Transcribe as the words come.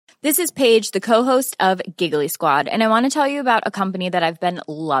This is Paige, the co-host of Giggly Squad, and I want to tell you about a company that I've been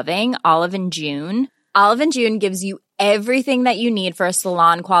loving, Olive and June. Olive and June gives you everything that you need for a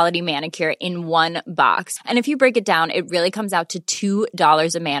salon-quality manicure in one box. And if you break it down, it really comes out to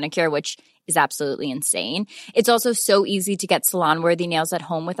 $2 a manicure, which is absolutely insane. It's also so easy to get salon-worthy nails at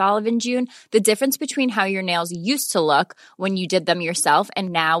home with Olive and June. The difference between how your nails used to look when you did them yourself and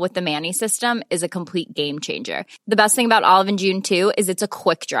now with the Mani system is a complete game changer. The best thing about Olive and June, too, is it's a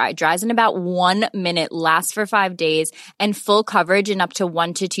quick dry. Dries in about 1 minute, lasts for 5 days, and full coverage in up to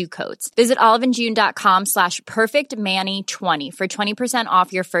 1 to 2 coats. Visit oliveandjune.com/perfectmani20 for 20%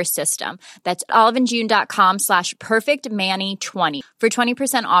 off your first system. That's oliveandjune.com/perfectmani20 for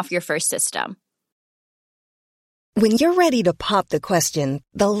 20% off your first system. When you're ready to pop the question,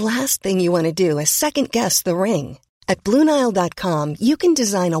 the last thing you want to do is second-guess the ring. At BlueNile.com, you can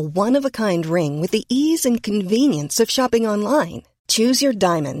design a one-of-a-kind ring with the ease and convenience of shopping online. Choose your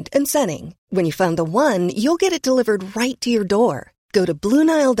diamond and setting. When you find the one, you'll get it delivered right to your door. Go to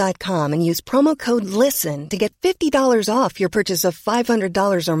BlueNile.com and use promo code LISTEN to get $50 off your purchase of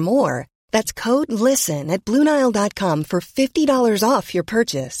 $500 or more. That's code LISTEN at BlueNile.com for $50 off your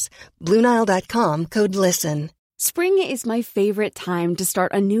purchase. BlueNile.com, code LISTEN. Spring is my favorite time to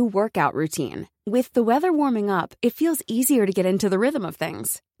start a new workout routine. With the weather warming up, it feels easier to get into the rhythm of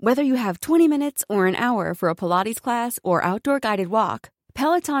things. Whether you have 20 minutes or an hour for a Pilates class or outdoor guided walk,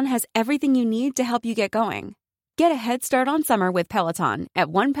 Peloton has everything you need to help you get going. Get a head start on summer with Peloton at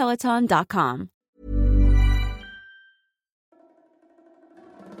onepeloton.com.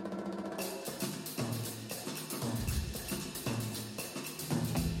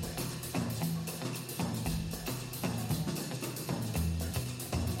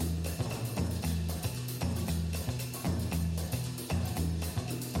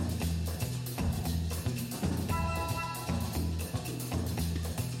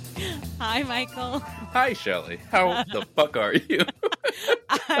 Hi, Michael. Hi, Shelly. How the fuck are you?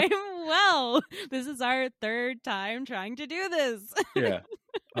 I'm well. This is our third time trying to do this. Yeah.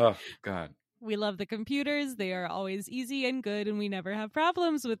 Oh, God. We love the computers. They are always easy and good, and we never have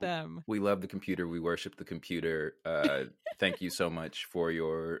problems with them. We love the computer. We worship the computer. Thank you so much for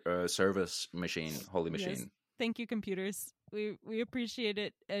your service machine, holy machine. Yes. Thank you, computers. We appreciate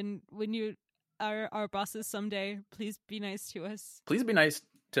it. And when you are our bosses someday, please be nice to us. Please be nice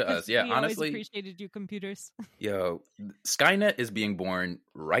to us. Yeah, we honestly. Always appreciated you, computers. Yo, Skynet is being born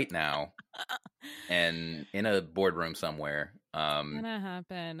right now and in a boardroom somewhere. Gonna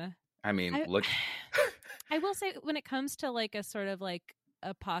happen. I mean, look. I will say, when it comes to like a sort of like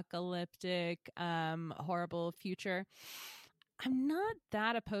apocalyptic, horrible future, I'm not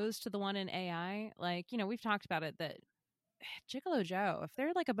that opposed to the one in AI. Like, you know, we've talked about it, that Gigolo Joe, if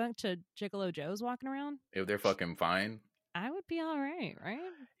they're like a bunch of Gigolo Joes walking around, if they're fucking fine, I would be all right, right?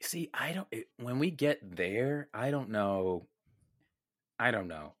 See, when we get there, I don't know. I'm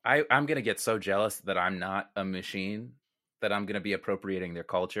going to get so jealous that I'm not a machine, that I'm going to be appropriating their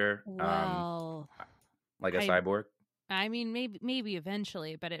culture. Well, like a cyborg. I mean, maybe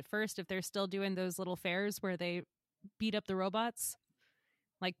eventually, but at first, if they're still doing those little fairs where they beat up the robots,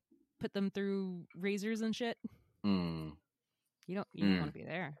 like put them through razors and shit, you don't want to be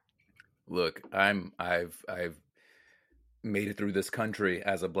there. Look, I've made it through this country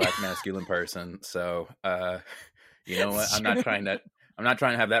as a black masculine person, so you know what? I'm not trying to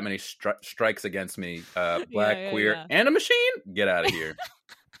have that many strikes against me. Black, queer, and a machine. Get out of here.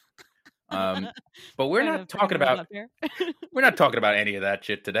 But we're not talking about any of that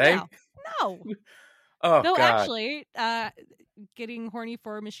shit today. No. Oh, no, God. Actually, getting horny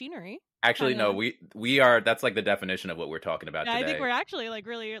for machinery. Actually, no, we are. That's like the definition of what we're talking about today. I think we're actually like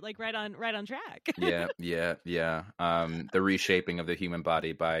really like right on track. Yeah. The reshaping of the human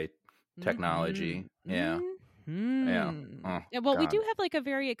body by technology. Yeah. Yeah. Oh, yeah. Well, God. we do have like a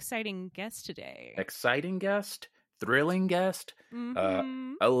very exciting guest today. Exciting guest, thrilling guest,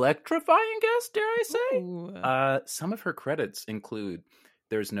 electrifying guest. Dare I say? Some of her credits include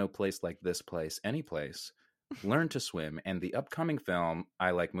 "There's No Place Like This Place, Any Place," "Learn to Swim," and the upcoming film "I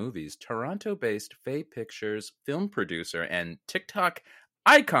Like Movies." Toronto-based Faye Pictures film producer and TikTok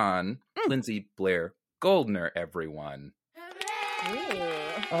icon Lindsay Blair Goldner. Everyone.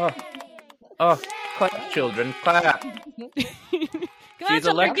 Oh, clap, children, clap. She's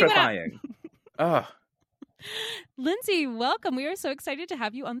electrifying. Oh. Lindsay, welcome. We are so excited to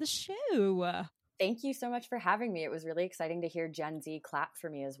have you on the show. Thank you so much for having me. It was really exciting to hear Gen Z clap for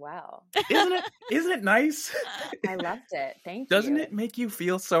me as well. Isn't it nice? I loved it. Thank you. Doesn't it make you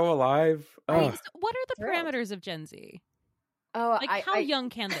feel so alive? Oh. What are the parameters of Gen Z? Oh, like how young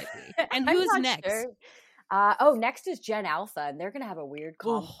can they be? And I'm who's not next? Sure. Next is Gen Alpha, and they're gonna have a weird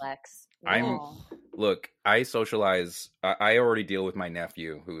complex. Look, I socialize. I already deal with my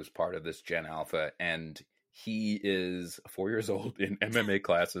nephew, who is part of this Gen Alpha, and he is 4 years old in MMA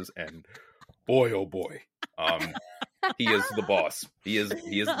classes, and boy, oh boy, he is the boss. He is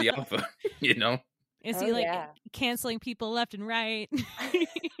the alpha. You know? Is he canceling people left and right?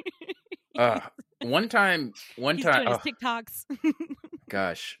 One time, doing his TikToks.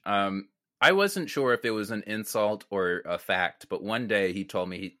 Gosh, I wasn't sure if it was an insult or a fact, but one day he told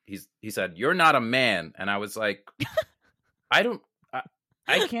me he said, "You're not a man," and I was like, I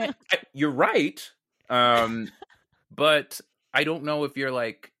can't. You're right, but I don't know if you're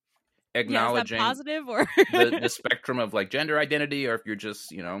like acknowledging is that positive or the spectrum of like gender identity, or if you're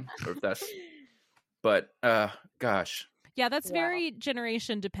just or if that's. But gosh. Yeah, that's very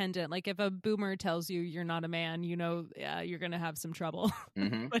generation dependent. Like if a boomer tells you you're not a man, you're going to have some trouble.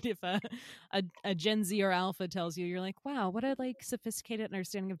 Mm-hmm. But if a Gen Z or Alpha tells you, you're like, wow, what a like sophisticated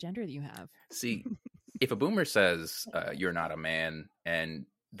understanding of gender that you have. See, if a boomer says you're not a man and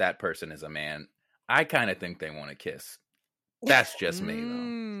that person is a man, I kind of think they want to kiss. That's just me,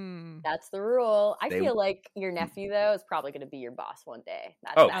 though. That's the rule. I feel like your nephew, though, is probably going to be your boss one day.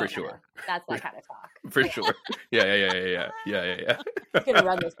 For sure. That's that kind of talk. For sure. Yeah. He's going to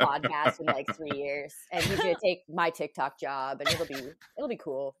run this podcast in like 3 years, and he's going to take my TikTok job, and it'll be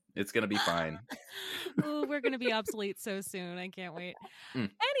cool. It's going to be fine. Ooh, we're going to be obsolete so soon. I can't wait.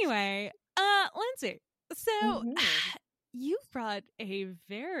 Anyway, Lindsay, so you've brought a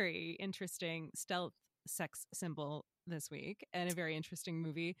very interesting stealth sex symbol this week and a very interesting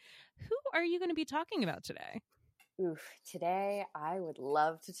movie. Who are you going to be talking about today? Today I would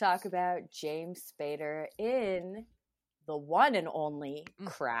love to talk about James Spader in the one and only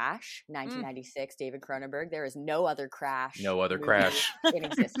Crash, 1996, David Cronenberg. There is no other Crash. No other Crash in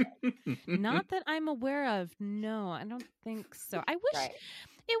existence. Not that I'm aware of. No, I don't think so. I wish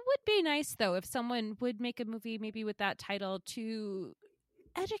it would be nice, though, if someone would make a movie maybe with that title to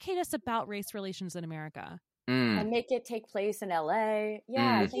educate us about race relations in America. And make it take place in LA.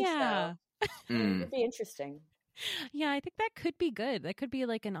 Yeah, I think so. It would be interesting. Yeah, I think that could be good. That could be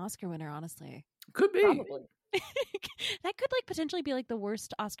like an Oscar winner, honestly. Could be. Probably. That could like potentially be like the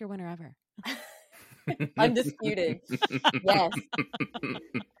worst Oscar winner ever. Undisputed. Yes.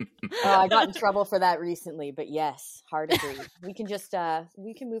 I got in trouble for that recently, but yes, hard agree. We can just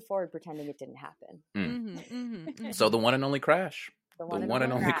we can move forward pretending it didn't happen. So the one and only Crash. The one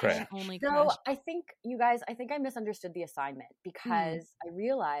and only Crash. So I think I misunderstood the assignment because I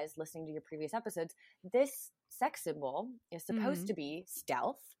realized listening to your previous episodes, this sex symbol is supposed to be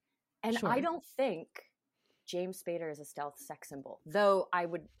stealth. And I don't think James Spader is a stealth sex symbol, though I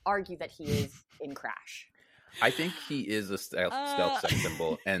would argue that he is in Crash. I think he is a stealth sex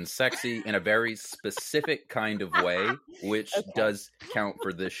symbol and sexy in a very specific kind of way, which does count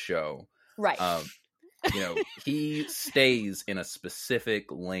for this show. Right. He stays in a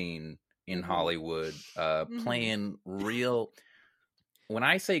specific lane in Hollywood, playing real. When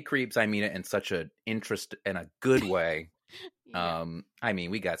I say creeps, I mean it in such an interest and a good way. I mean,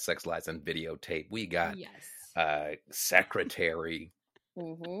 we got Sex Lies on Videotape. We got Secretary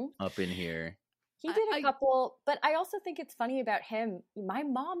up in here. He did a couple, but I also think it's funny about him. My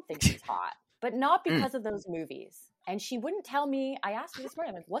mom thinks he's hot, but not because of those movies. And she wouldn't tell me. I asked her this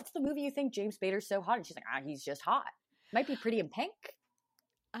morning, I'm like, what's the movie you think James Spader's so hot? And she's like, he's just hot. Might be Pretty in Pink.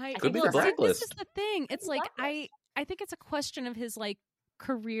 Could be The Blacklist. This is the thing. It's like, I think it's a question of his like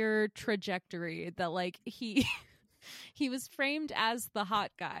career trajectory that like he was framed as the hot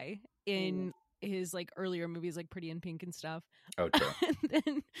guy in his like earlier movies like Pretty in Pink and stuff. Oh, true. And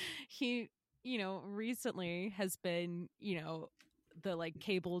then he, recently has been, the like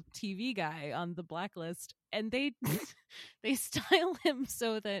cable TV guy on The Blacklist, and they style him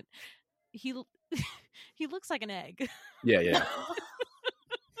so that he looks like an egg. Yeah.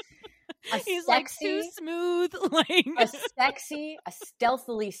 He's like too smooth, like a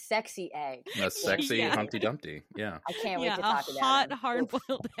stealthily sexy egg. A sexy Humpty Dumpty. Yeah. I can't wait to talk about a hot,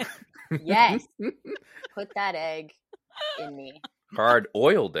 hard-boiled egg. Yes. Put that egg in me.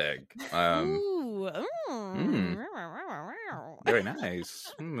 Hard-oiled egg. Very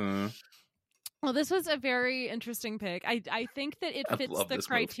nice. Well, this was a very interesting pick. I think that it fits the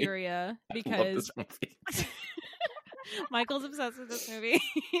criteria because Michael's obsessed with this movie.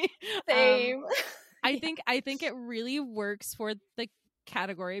 Same. I think it really works for the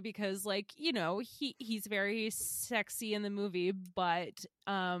category because, like, he's very sexy in the movie, but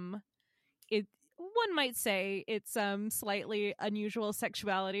one might say it's slightly unusual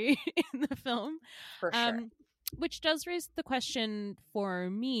sexuality in the film. For sure. Which does raise the question for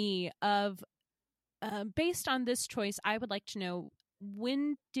me of based on this choice, I would like to know,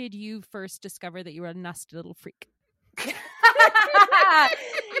 when did you first discover that you were a nasty little freak?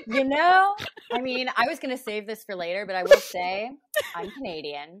 You know, I mean, I was going to save this for later, but I will say I'm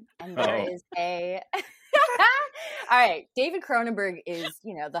Canadian, and there is a... All right, David Cronenberg is,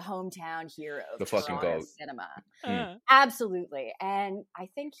 you know, the hometown hero of the fucking goat cinema. Absolutely. And I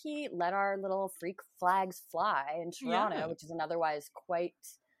think he let our little freak flags fly in Toronto, which is an otherwise quite...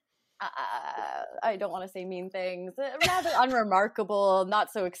 I don't want to say mean things, rather unremarkable,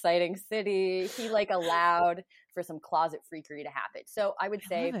 not so exciting city. He allowed for some closet freakery to happen. So I would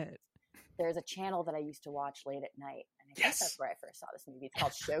say there's a channel that I used to watch late at night. And I think that's where I first saw this movie. It's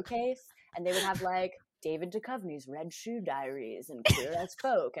called Showcase. And they would have David Duchovny's Red Shoe Diaries and Queer as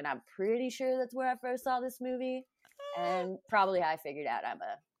Folk. And I'm pretty sure that's where I first saw this movie. And probably I figured out I'm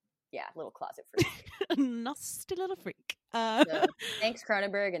a little closet freak. A nasty little freak. So, thanks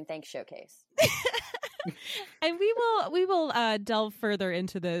Cronenberg and thanks Showcase. And we will delve further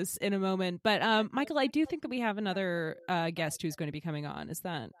into this in a moment. But Michael, I do think that we have another guest who's going to be coming on. Is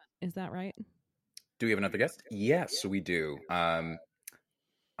that right? Do we have another guest? Yes, we do. I'm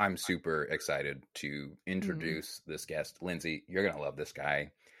super excited to introduce this guest. Lindsay, you're going to love this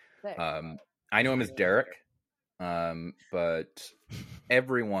guy. I know him as Derek. But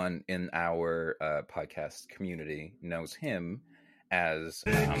everyone in our podcast community knows him as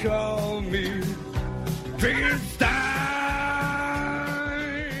call me Drinkenstein.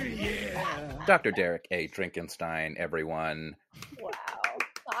 Dr. Derek A. Drinkenstein, everyone. Wow.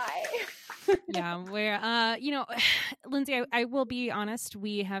 Hi. Yeah, where Lindsay, I will be honest,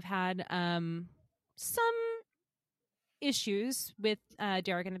 we have had some issues with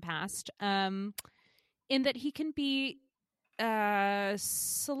Derek in the past. In that he can be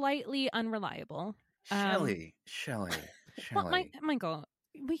slightly unreliable. Shelley. Well, Michael,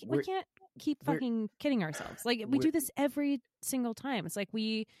 we can't keep fucking kidding ourselves. We do this every single time. It's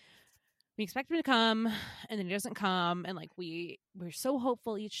we expect him to come, and then he doesn't come, and we're so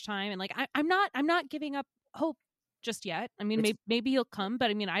hopeful each time. And I'm not giving up hope just yet. I mean, maybe he'll come,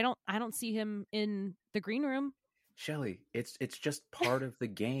 but I mean, I don't see him in the green room. Shelley, it's just part of the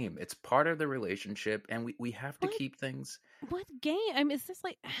game. It's part of the relationship, and we have to keep things. What game? I mean, is this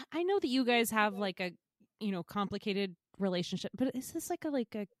I know that you guys have a complicated relationship, but is this a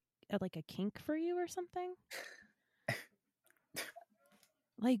kink for you or something?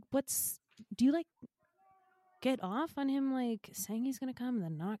 Do you get off on him saying he's gonna come and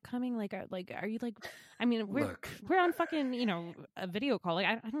then not coming? Are you I mean, we're on fucking a video call.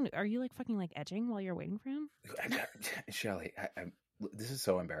 I don't know. Are you fucking edging while you're waiting for him? Shelley, this is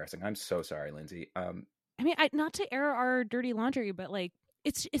so embarrassing. I'm so sorry, Lindsay. I mean, not to air our dirty laundry, but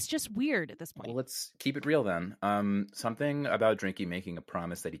it's just weird at this point. Well, let's keep it real then. Something about Drinky making a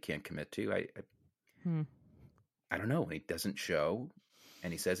promise that he can't commit to. I don't know. When he doesn't show,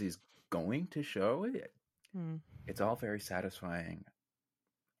 and he says he's going to show it. It's all very satisfying.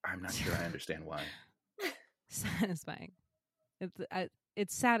 I'm not sure I understand why. Satisfying.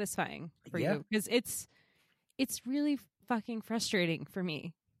 It's satisfying for you because it's really fucking frustrating for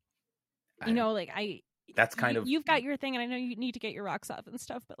me. That's kind of... You've got your thing, and I know you need to get your rocks off and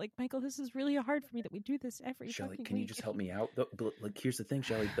stuff, but Michael, this is really hard for me that we do this every Shelley, fucking can week. you just help me out? But here's the thing,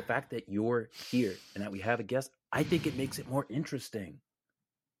 Shelley. The fact that you're here and that we have a guest, I think it makes it more interesting.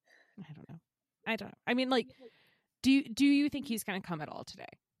 I don't know. I mean, do you think he's going to come at all today?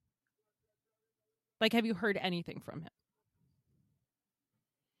 Have you heard anything from him?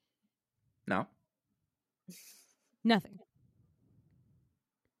 No. Nothing.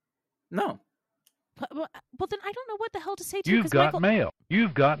 No. Well, then I don't know what the hell to say to you. You've got mail.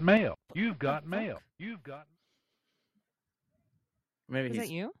 You've got mail. You've got mail. You've got... Maybe Is that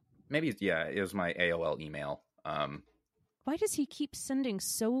you? Maybe, it was my AOL email. Why does he keep sending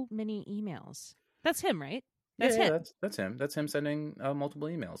so many emails? That's him, right? That's him. That's him. That's him sending multiple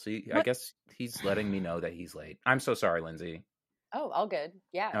emails. I guess he's letting me know that he's late. I'm so sorry, Lindsay. Oh, all good.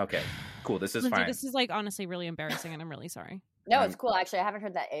 Yeah. Okay, cool. This is Lindsay, fine. This is honestly really embarrassing, and I'm really sorry. No, it's cool. Actually, I haven't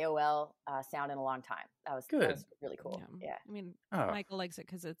heard that AOL sound in a long time. That was good. That was really cool. Yeah. I mean, Michael likes it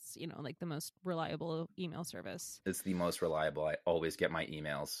because it's the most reliable email service. It's the most reliable. I always get my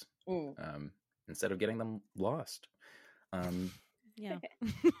emails instead of getting them lost. Yeah.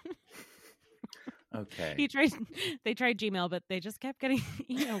 Okay. They tried Gmail, but they just kept getting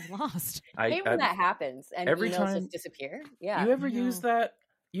lost. I hate when that happens and every emails time, just disappear. Yeah. You ever use that?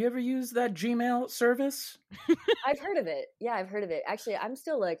 You ever use that Gmail service? I've heard of it. Yeah, I've heard of it. Actually, I'm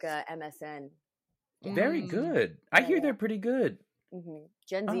still a MSN. Very good. I hear they're pretty good. Mm-hmm.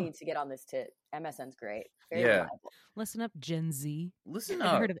 Gen Z needs to get on this tit. MSN's great. Very yeah. reliable. Listen up, Gen Z. Listen Have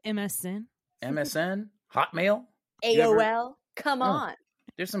up. you heard of MSN? MSN, Hotmail, AOL. Come on.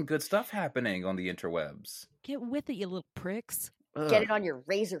 There's some good stuff happening on the interwebs. Get with it, you little pricks. Ugh. Get it on your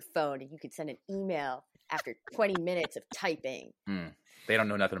Razr phone, and you can send an email after 20 minutes of typing. They don't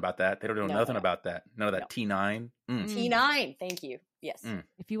know nothing about that. They don't know nothing about that. None of that T9. T9. Thank you. Yes.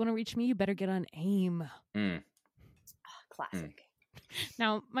 If you want to reach me, you better get on AIM. Classic.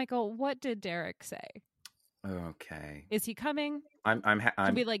 Now, Michael, what did Derek say? Okay. Is he coming? I'm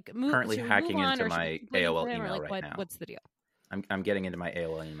currently hacking into my AOL email right now. What's the deal? I'm getting into my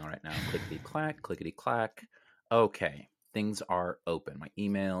AOL email right now. Clickety-clack, clickety-clack. Okay. Things are open. My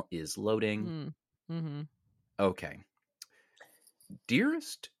email is loading. Okay.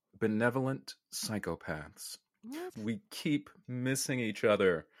 Dearest benevolent psychopaths, we keep missing each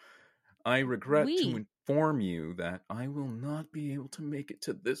other. I regret to inform you that I will not be able to make it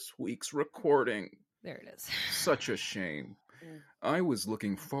to this week's recording. There it is. Such a shame. I was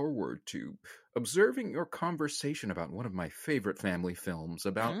looking forward to observing your conversation about one of my favorite family films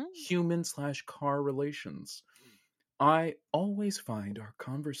about human/car relations. I always find our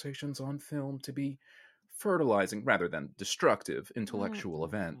conversations on film to be fertilizing rather than destructive intellectual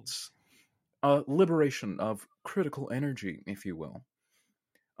events. A liberation of critical energy, if you will.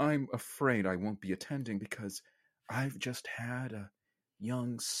 I'm afraid I won't be attending because I've just had a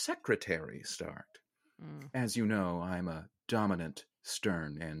young secretary start. As you know, I'm a dominant,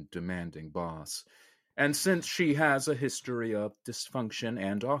 stern, and demanding boss. And since she has a history of dysfunction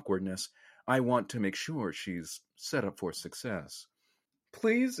and awkwardness, I want to make sure she's set up for success.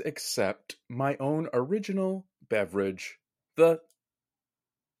 Please accept my own original beverage, the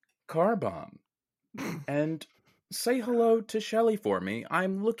car bomb. And say hello to Shelley for me.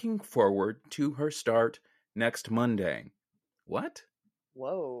 I'm looking forward to her start next Monday. What?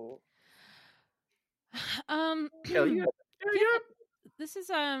 Whoa. Shelley, this is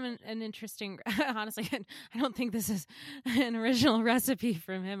an interesting. Honestly, I don't think this is an original recipe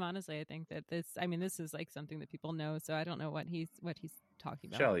from him. Honestly, I think that this is like something that people know. So I don't know what he's talking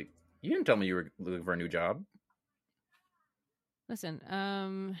about. Shelley, you didn't tell me you were looking for a new job. Listen,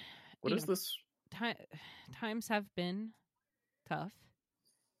 what is this? Times have been tough,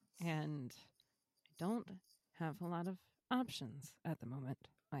 and I don't have a lot of options at the moment.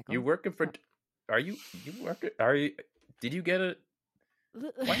 Michael, You working for? Are you working? Are you? Did you get a?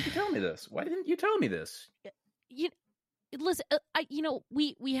 Why didn't you tell me this? Why didn't you tell me this? Listen,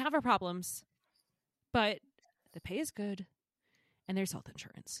 we have our problems, but the pay is good, and there's health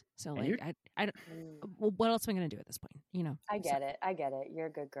insurance. So what else am I going to do at this point? I get it. You're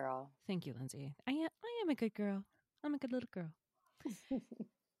a good girl. Thank you, Lindsay. I am a good girl. I'm a good little girl.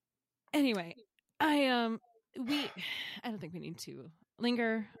 Anyway, I don't think we need to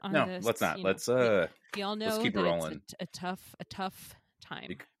linger on this. No, let's not. We all know let's keep that rolling. It's a tough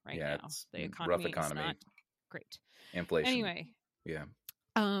time right now. It's The economy is not great. Inflation. Anyway. Yeah.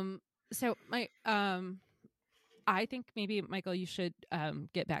 So I think maybe, Michael, you should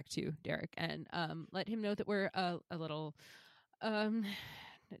get back to Derek and let him know that we're a little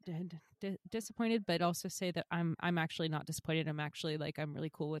disappointed, but also say that I'm actually not disappointed. I'm actually I'm really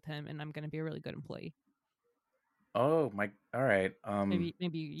cool with him, and I'm going to be a really good employee. Oh my! All right.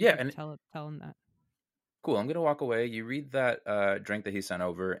 Maybe you can tell him that. Cool. I'm gonna walk away. You read that drink that he sent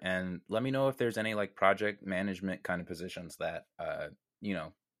over, and let me know if there's any project management kind of positions that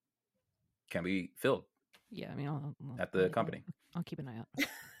can be filled. Yeah, I mean, I'll at the company. I'll keep an eye out. So.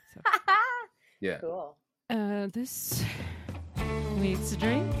 Yeah. Cool. This week's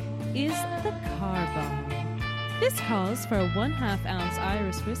drink is the Car Bomb. This calls for a 1/2 ounce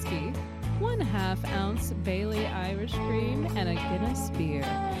Irish whiskey, 1/2 ounce Bailey Irish cream, and a Guinness beer.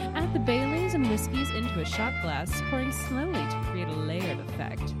 Add the Baileys and whiskeys into a shot glass, pouring slowly to create a layered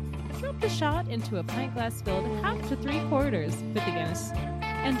effect. Drop the shot into a pint glass filled 1/2 to 3/4 with the Guinness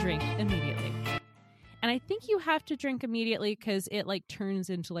and drink immediately. And I think you have to drink immediately because it turns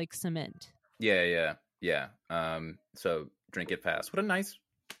into cement. Yeah. So drink it fast. What a nice,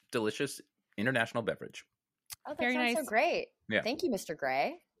 delicious international beverage. Oh, that Very sounds nice. so great. Yeah. Thank you, Mr.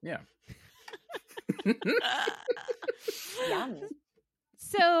 Gray. Yeah. Yum.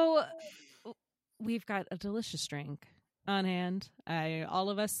 So we've got a delicious drink on hand. All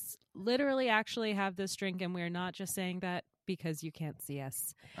of us literally actually have this drink, and we're not just saying that because you can't see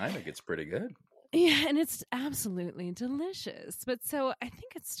us. I think it's pretty good. Yeah, and it's absolutely delicious. But so I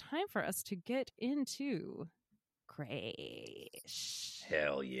think it's time for us to get into Crash.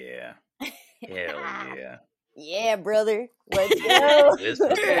 Hell yeah. Hell yeah. Yeah, brother. Let's go. Hell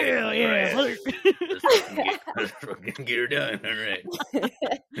yeah. Let's fucking get her done. All right.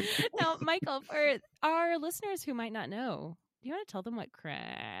 Now, Michael, for our listeners who might not know you want to tell them what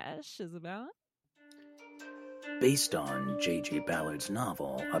Crash is about? Based on J.J. Ballard's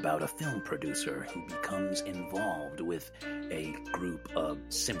novel about a film producer who becomes involved with a group of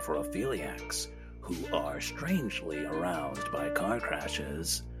symphorophiliacs who are strangely aroused by car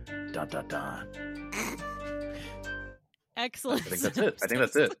crashes. ... Excellent. I think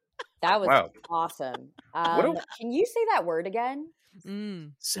that's it. That was wow. Awesome. Can you say that word again?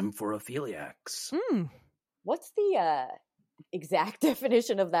 Symphorophiliacs. What's the exact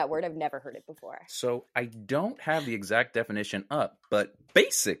definition of that word? I've never heard it before. So I don't have the exact definition up, but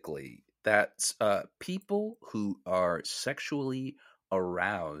basically that's people who are sexually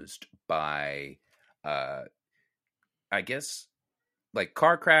aroused by, I guess, like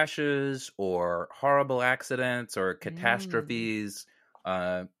car crashes or horrible accidents or catastrophes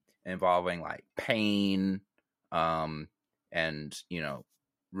involving like pain and,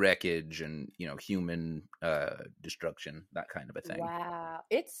 wreckage and, human destruction, that kind of a thing. Wow.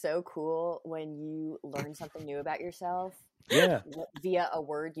 It's so cool when you learn something new about yourself. Yeah. Via a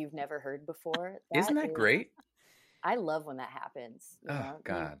word you've never heard before. Isn't that great? I love when that happens.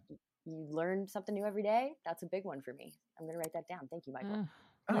 God. You learn something new every day. That's a big one for me. I'm going to write that down. Thank you, Michael.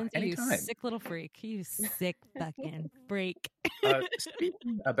 You sick little freak. You sick fucking freak.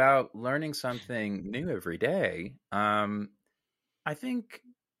 Speaking about learning something new every day, I think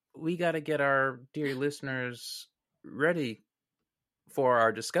we got to get our dear listeners ready for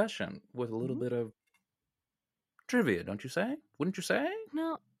our discussion with a little bit of trivia, don't you say? Wouldn't you say?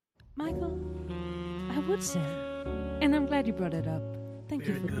 No, Michael, I would say. And I'm glad you brought it up. Thank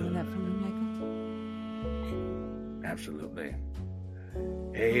you for doing that for me, Michael. Absolutely.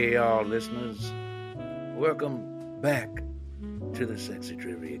 Hey, y'all listeners. Welcome back to the Sexy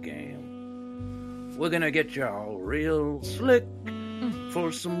Trivia Game. We're going to get y'all real slick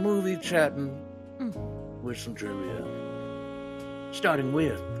for some movie chatting with some trivia. Starting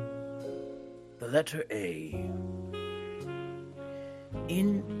with the letter A.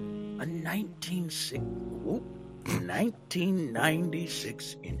 In a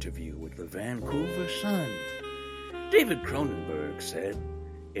 1996 interview with the Vancouver Sun, David Cronenberg said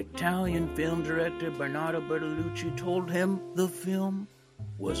Italian film director Bernardo Bertolucci told him the film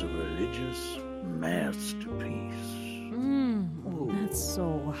was a religious masterpiece. That's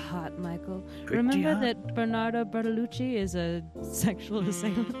so hot, Michael. Pretty Remember hot. that Bernardo Bertolucci is a sexual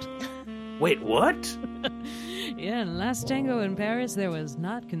assailant? Wait, what? Yeah, in Last Tango in Paris, there was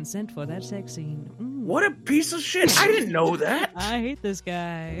not consent for that sex scene. What a piece of shit. I didn't know that. I hate this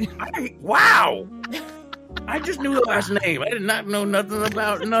guy. Wow. I just knew the last name. I did not know nothing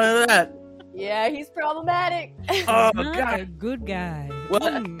about none of that. Yeah, he's problematic. Oh, Not God. a good guy. Well,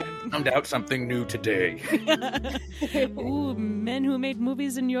 I found out something new today. Ooh, men who made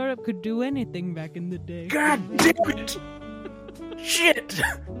movies in Europe could do anything back in the day. God damn it. Shit.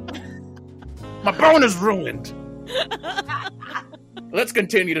 My bone is ruined. Let's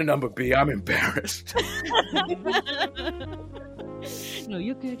continue to number B. I'm embarrassed. No,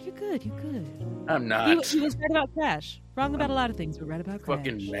 you're good. I'm not. He was right about Crash. Wrong about a lot of things, but right about Crash.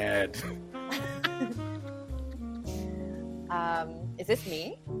 Fucking mad. Is this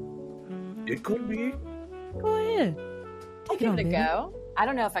me? It could be. Go ahead. I'll give it a go. I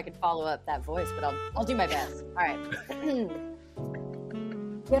don't know if I can follow up that voice, but I'll do my best. All right.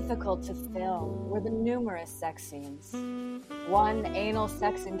 Difficult to film were the numerous sex scenes. One anal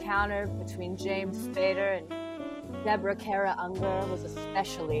sex encounter between James Spader and Deborah Kara Unger was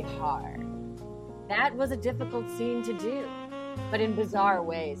especially hard. That was a difficult scene to do, but in bizarre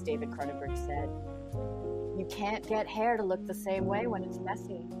ways, David Cronenberg said. You can't get hair to look the same way when it's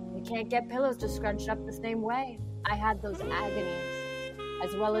messy. You can't get pillows to scrunch up the same way. I had those agonies,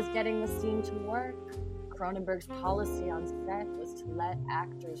 as well as getting the scene to work. Cronenberg's policy on set was to let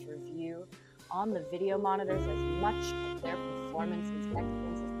actors review on the video monitors as much of their performance in sex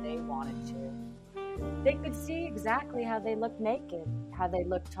scenes as they wanted to. They could see exactly how they looked naked, how they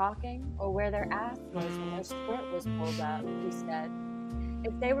looked talking, or where their ass was when their squirt was pulled up, he said.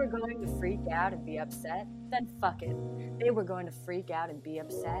 If they were going to freak out and be upset, then fuck it. They were going to freak out and be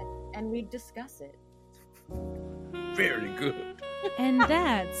upset, and we'd discuss it. Very good. And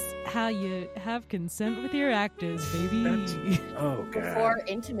that's how you have consent with your actors, baby. Oh, God. Before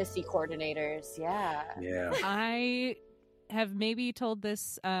intimacy coordinators, yeah. Yeah. I have maybe told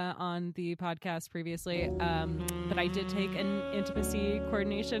this on the podcast previously, but I did take an intimacy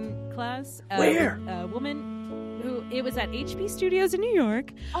coordination class. Where? A woman who, it was at HB Studios in New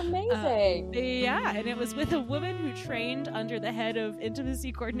York. Amazing. Yeah, and it was with a woman who trained under the head of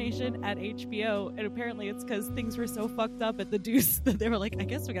intimacy coordination at HBO, and apparently it's because things were so fucked up at the Deuce that they were like, I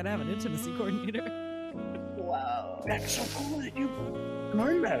guess we gotta have an intimacy coordinator. Whoa. That's so cool that you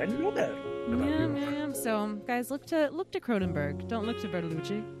learned that. I didn't know that. Yeah. So, guys, look to Cronenberg. Don't look to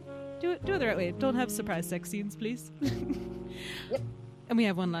Bertolucci. Do it the right way. Don't have surprise sex scenes, please. Yep. And we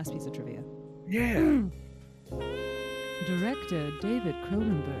have one last piece of trivia. Yeah. Director David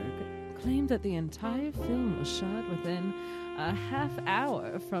Cronenberg claimed that the entire film was shot within a half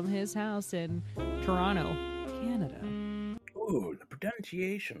hour from his house in Toronto, Canada. Ooh, the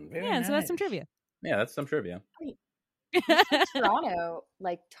pronunciation. Very Yeah, nice. so that's some trivia. Yeah, that's some trivia. Toronto,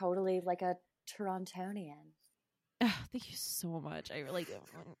 like totally like a Torontonian. Oh, thank you so much. I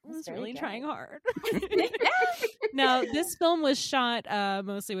was really good. trying hard. Now, this film was shot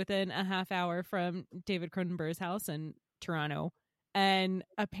mostly within a half hour from David Cronenberg's house in Toronto. And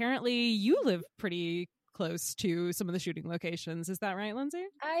apparently you live pretty close to some of the shooting locations. Is that right, Lindsay?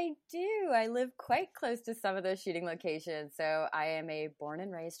 I do. I live quite close to some of those shooting locations. So I am a born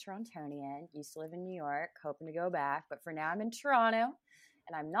and raised Torontonian. Used to live in New York, hoping to go back. But for now, I'm in Toronto.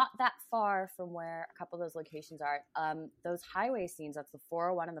 And I'm not that far from where a couple of those locations are. Those highway scenes, that's the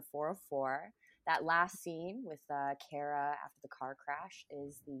 401 and the 404. That last scene with Kara after the car crash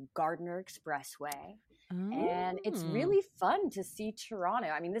is the Gardiner Expressway. Oh. And it's really fun to see Toronto.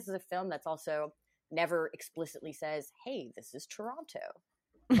 I mean, this is a film that's also never explicitly says, hey, this is Toronto.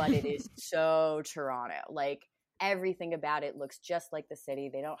 But it is so Toronto. Like, everything about it looks just like the city.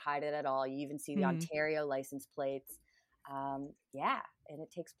 They don't hide it at all. You even see the Ontario license plates. And it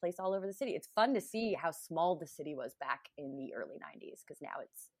takes place all over the city. It's fun to see how small the city was back in the early 90s because now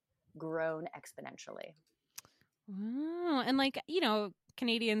it's grown exponentially. Wow. And like, you know,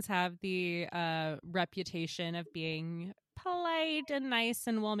 Canadians have the reputation of being polite and nice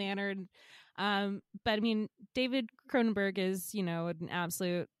and well-mannered. But I mean, David Cronenberg is, you know, an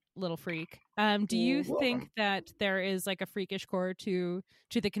absolute little freak. Do you think that there is like a freakish core to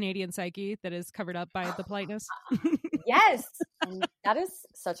the Canadian psyche that is covered up by the politeness? Yes. And that is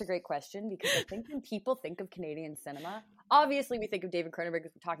such a great question because I think when people think of Canadian cinema, obviously we think of David Cronenberg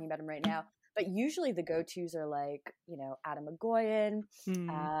because we're talking about him right now, but usually the go-tos are like, you know, Adam McGoyan,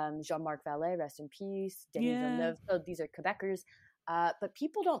 Jean-Marc Vallée, rest in peace, Denis Villeneuve. So these are Quebecers. But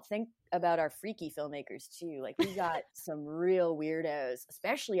people don't think about our freaky filmmakers too. Like we got some real weirdos,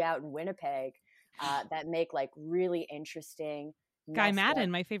 especially out in Winnipeg, that make like really interesting. Guy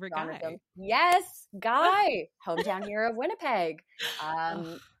Madden, my favorite guy. Film. Yes, Guy, hometown hero of Winnipeg.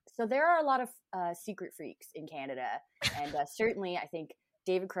 So there are a lot of secret freaks in Canada, and certainly I think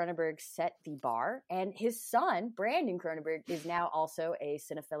David Cronenberg set the bar, and his son, Brandon Cronenberg, is now also a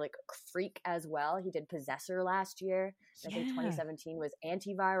cinephilic freak as well. He did Possessor last year. I think 2017 was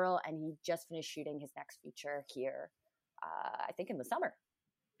Antiviral, and he just finished shooting his next feature here, I think in the summer.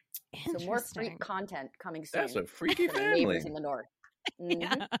 So more freak content coming soon. That's a freaky family. Neighbors in the north. Mm-hmm.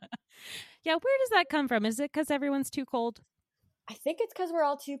 Yeah, where does that come from? Is it because everyone's too cold? I think it's because we're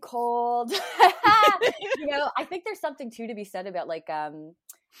all too cold. You know, I think there's something too to be said about like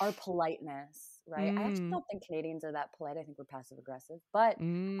our politeness, right? I actually don't think Canadians are that polite. I think we're passive aggressive, but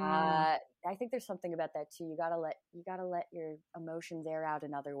I think there's something about that too. You gotta let your emotions air out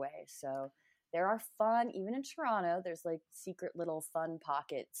in other ways. So there are fun, even in Toronto, there's like secret little fun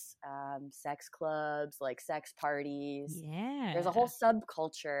pockets, sex clubs, like sex parties. Yeah, there's a whole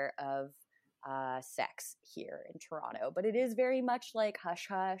subculture of sex here in Toronto, but it is very much like hush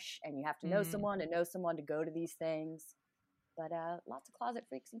hush, and you have to know someone to go to these things. But lots of closet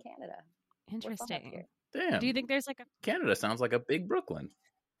freaks in Canada. Interesting. Damn. Do you think there's like a Canada sounds like a big Brooklyn?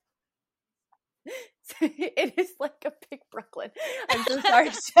 It is like a big Brooklyn. I'm so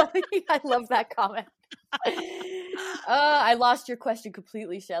sorry, Shelly. I love that comment. I lost your question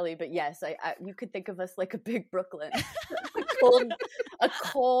completely, Shelly. But yes, I you could think of us like a big Brooklyn, a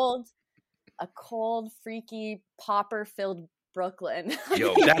cold, freaky, popper-filled Brooklyn.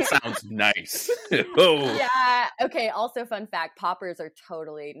 Yo, that sounds nice. Oh. Yeah. Okay. Also, fun fact: poppers are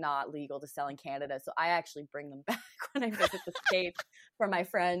totally not legal to sell in Canada, so I actually bring them back when I visit the States for my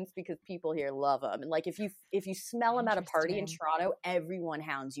friends because people here love them. And like, if you smell them at a party in Toronto, everyone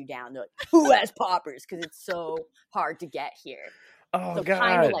hounds you down. They're like, "Who has poppers?" Because it's so hard to get here. Oh, so God.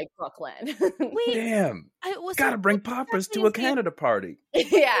 Kind of like Brooklyn. Wait, damn. Gotta bring poppers to a Canada party. Yeah.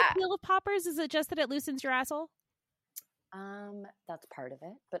 The appeal of poppers, is it just that it loosens your asshole? That's part of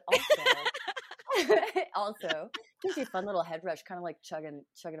it, but also gives you a fun little head rush, kind of like chugging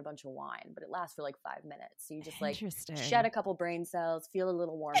a bunch of wine, but it lasts for like 5 minutes. So you just like shed a couple brain cells, feel a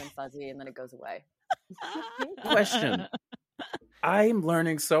little warm and fuzzy, and then it goes away. Question. I'm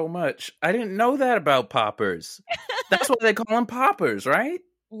learning so much. I didn't know that about poppers. That's why they call them poppers, right?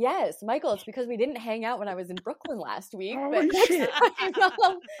 Yes, Michael, it's because we didn't hang out when I was in Brooklyn last week. Holy But shit.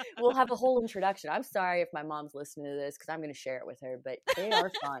 we'll have a whole introduction. I'm sorry if my mom's listening to this because I'm going to share it with her, but they are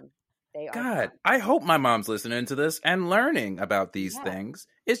fun. They are God, fun. I hope my mom's listening to this and learning about these things.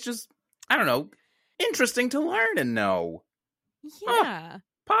 It's just, I don't know, interesting to learn and know. Yeah.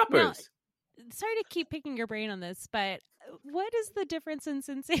 Poppers. Now, sorry to keep picking your brain on this, but what is the difference in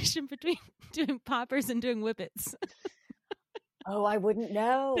sensation between doing poppers and doing whippets? Oh, I wouldn't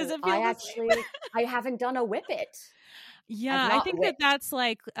know. Does it feel I haven't done a whippet. Yeah, I think that's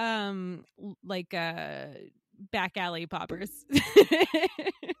like back alley poppers.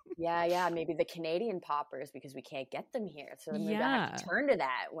 Yeah, maybe the Canadian poppers because we can't get them here. So maybe I have to turn to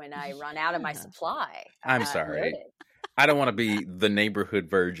that when I run out of my supply. I'm sorry. I don't want to be the neighborhood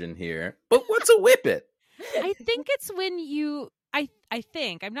virgin here, but what's a whippet? I think it's when you I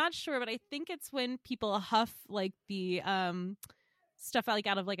think, I'm not sure, but I think it's when people huff like the stuff like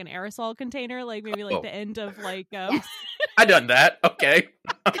out of like an aerosol container, like maybe like the end of like Yes. I done that. Okay.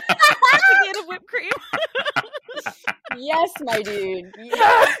 the end of whipped cream. Yes, my dude.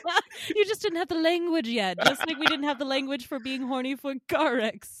 Yes. You just didn't have the language yet, just like we didn't have the language for being horny for car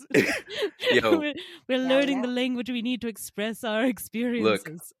wrecks. Yo. We're learning the language we need to express our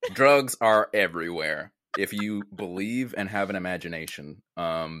experiences. Look, drugs are everywhere if you believe and have an imagination.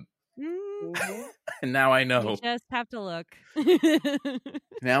 And now I know. You just have to look.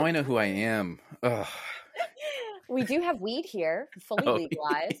 Now I know who I am. Ugh. We do have weed here, fully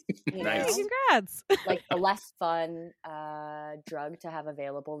legalized. You Nice. know? Congrats. Like the less fun drug to have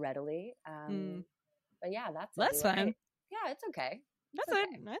available readily. But yeah, that's fun. Yeah, it's okay. That's it.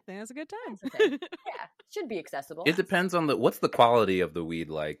 I think that's a good time. Okay. Yeah, should be accessible. It depends on what's the quality of the weed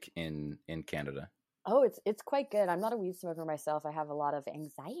like in Canada? Oh, it's quite good. I'm not a weed smoker myself. I have a lot of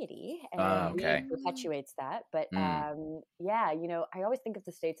anxiety, and weed perpetuates that. But yeah, you know, I always think of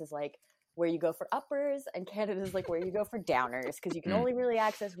the States as like where you go for uppers, and Canada is like where you go for downers, because you can only really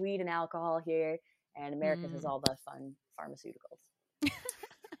access weed and alcohol here, and America has all the fun pharmaceuticals.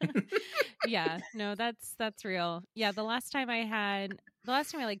 Yeah, no, that's real. Yeah, the last time I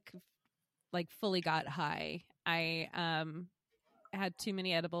like fully got high, I had too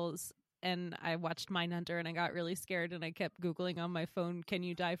many edibles and I watched Mindhunter and I got really scared and I kept Googling on my phone, can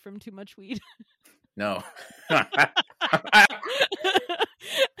you die from too much weed? No.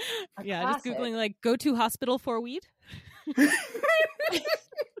 Yeah, just Googling like go to hospital for weed.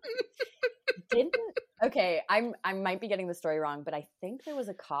 Okay, I might be getting the story wrong, but I think there was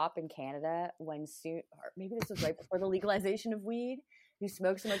a cop in Canada or maybe this was right before the legalization of weed, who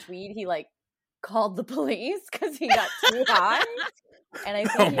smoked so much weed he like called the police because he got too high. And I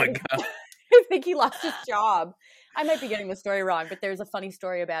think I think he lost his job. I might be getting the story wrong, but there's a funny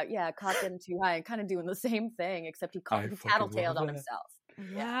story about a cop getting too high and kind of doing the same thing, except he tattletailed on himself.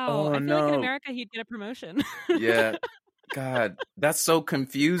 Wow. Oh, I feel like in America he'd get a promotion. Yeah. God, that's so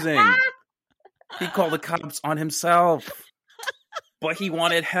confusing. He called the cops on himself, but he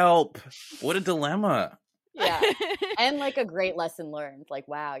wanted help. What a dilemma. Yeah. And like a great lesson learned. Like,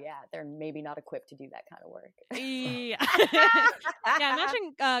 wow, yeah, they're maybe not equipped to do that kind of work. Yeah. Yeah,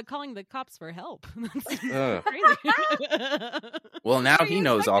 imagine calling the cops for help. That's crazy. Well, now he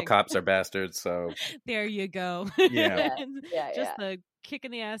knows all cops are bastards, so. There you go. Yeah. Just the kick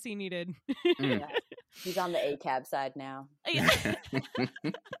in the ass he needed. Yeah. He's on the ACAB side now.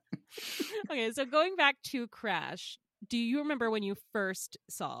 Okay, so going back to Crash, do you remember when you first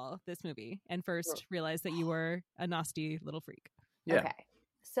saw this movie and first realized that you were a nasty little freak? Yeah. Okay.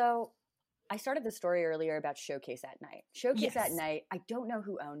 So I started the story earlier about Showcase at Night. Showcase at Night, I don't know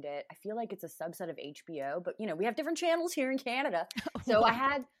who owned it. I feel like it's a subset of HBO, but we have different channels here in Canada. So I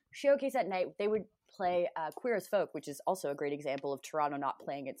had Showcase at Night. They would play Queer as Folk, which is also a great example of Toronto not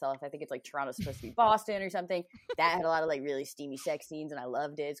playing itself. I think it's like Toronto's supposed to be Boston or something. That had a lot of like really steamy sex scenes, and I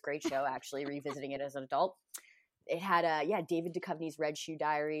loved it. It's a great show, actually, revisiting it as an adult. It had David Duchovny's Red Shoe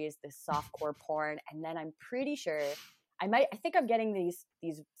Diaries, this softcore porn, and then I'm pretty sure I think I'm getting these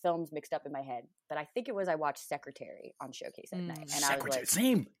films mixed up in my head, but I think it was I watched Secretary on Showcase at Night, and I was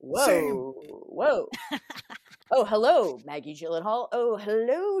like, whoa. Oh, hello, Maggie Gyllenhaal. Oh,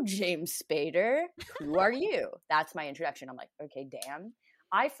 hello, James Spader. Who are you? That's my introduction. I'm like, okay, damn.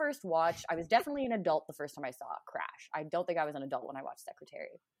 I was definitely an adult the first time I saw Crash. I don't think I was an adult when I watched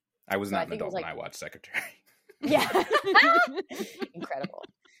Secretary. I was not an adult when I watched Secretary. Yeah. Incredible.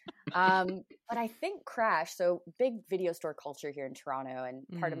 But I think Crash, so big video store culture here in Toronto, and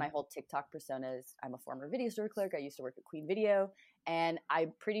part of my whole TikTok persona is I'm a former video store clerk. I used to work at Queen Video, and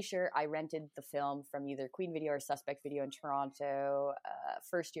I'm pretty sure I rented the film from either Queen Video or Suspect Video in Toronto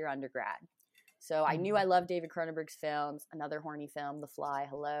first year undergrad. So I knew I loved David Cronenberg's films. Another horny film, The Fly.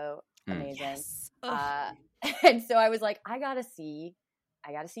 Hello, amazing. Yes. And so I was like, I gotta see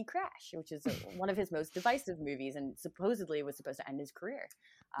Crash, which is one of his most divisive movies, and supposedly was supposed to end his career.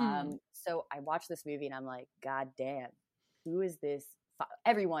 So I watched this movie, and I'm like, God damn, who is this?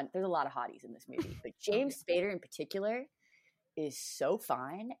 Everyone, there's a lot of hotties in this movie, but James Spader in particular is so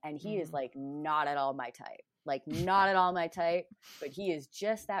fine, and he is like not at all my type. Like not at all my type, but he is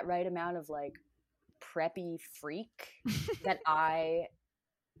just that right amount of like preppy freak that I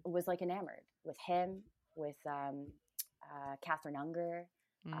was like enamored with him, with Catherine Unger,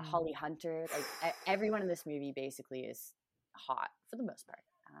 Holly Hunter. Like everyone in this movie basically is hot for the most part.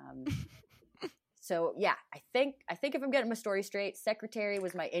 So yeah, I think if I'm getting my story straight, Secretary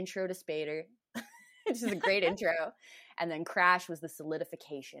was my intro to Spader, which is a great intro, and then Crash was the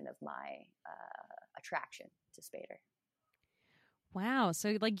solidification of my attraction to Spader. Wow.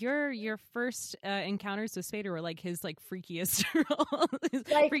 So like your first encounters with Spader were like his like freakiest roles, his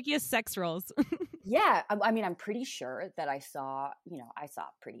like, freakiest sex roles. Yeah. I mean, I'm pretty sure that I saw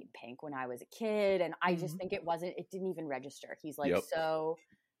Pretty in Pink when I was a kid, and I just think it didn't even register. He's like so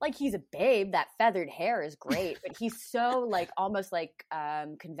like he's a babe. That feathered hair is great, but he's so like almost like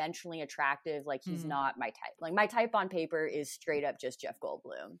conventionally attractive. Like he's not my type. Like my type on paper is straight up just Jeff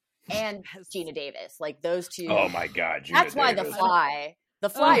Goldblum and Gina Davis. Like those two. Oh my God, Gina That's why Davis. The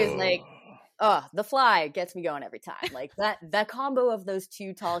Fly is like, The Fly gets me going every time. Like that combo of those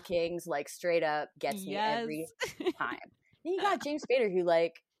two tall kings, like straight up gets me every time. Then you got James Spader, who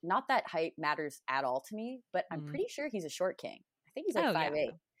like not that height matters at all to me, but I'm pretty sure he's a short king. I think he's like 5'8".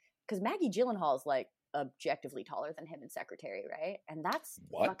 Because Maggie Gyllenhaal is like objectively taller than him in Secretary, right? And that's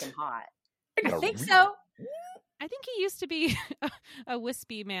fucking hot. I think so. I think he used to be a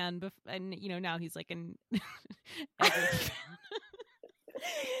wispy man, and now he's like an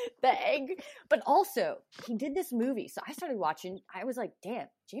the egg. But also, he did this movie, so I started watching. I was like, damn,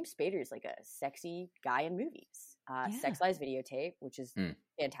 James Spader is like a sexy guy in movies. Sex Lies Videotape, which is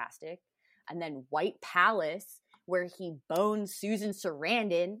fantastic, and then White Palace, where he bones Susan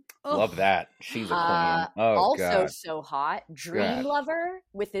Sarandon. Love that. She's a queen. Also God. so hot. Dream Lover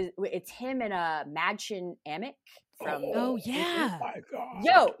it's him and Madchen Amick from. Oh yeah. Oh my God.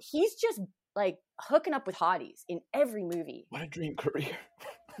 Yo, he's just like hooking up with hotties in every movie. What a dream career.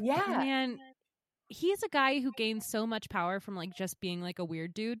 Yeah, man. He's a guy who gained so much power from like just being like a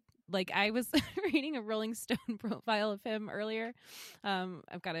weird dude. Like I was reading a Rolling Stone profile of him earlier. I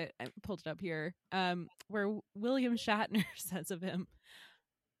pulled it up here. Where William Shatner says of him,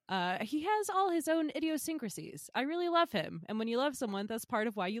 he has all his own idiosyncrasies. I really love him. And when you love someone, that's part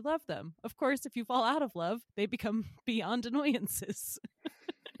of why you love them. Of course, if you fall out of love, they become beyond annoyances.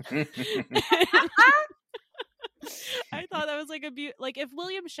 I thought that was like like if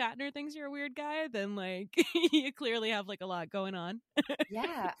William Shatner thinks you're a weird guy, then like you clearly have like a lot going on.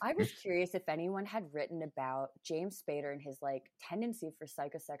 Yeah, I was curious if anyone had written about James Spader and his like tendency for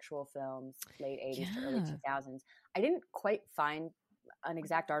psychosexual films, late 80s to early 2000s. I didn't quite find an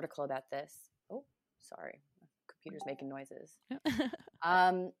exact article about this. Oh, sorry, my computer's making noises.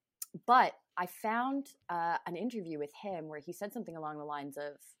 But I found an interview with him where he said something along the lines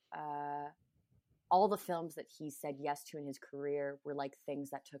of all the films that he said yes to in his career were like things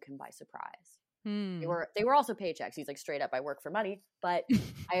that took him by surprise. They were also paychecks. He's like, straight up, I work for money. But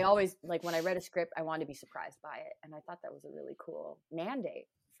I always, like, when I read a script, I wanted to be surprised by it. And I thought that was a really cool mandate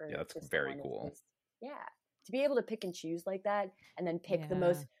for that's very cool. To be able to pick and choose like that and then pick the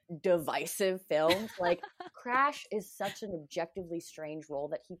most divisive films. Like Crash is such an objectively strange role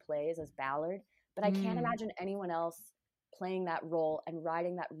that he plays as Ballard, but I can't imagine anyone else playing that role and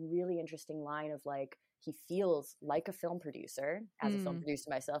riding that really interesting line of like, he feels like a film producer. As a film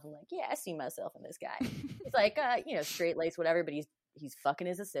producer myself, I'm like, yeah, I see myself in this guy. He's like, straight laced, whatever, but he's fucking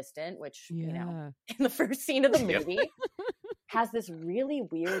his assistant, which in the first scene of the movie has this really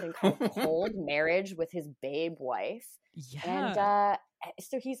weird and kind of cold marriage with his babe wife. And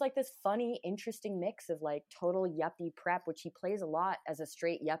so he's like this funny, interesting mix of like total yuppie prep, which he plays a lot as a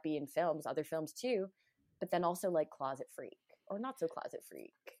straight yuppie in films, other films too, but then also like closet freak or not so closet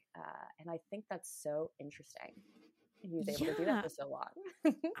freak. And I think that's so interesting. He was able to do that for so long.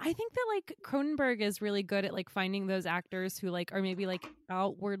 I think that like Cronenberg is really good at like finding those actors who like are maybe like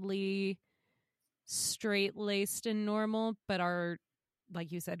outwardly straight-laced and normal, but are,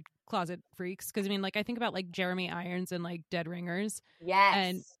 like you said, closet freaks. Because I mean, like I think about like Jeremy Irons and like Dead Ringers. Yes.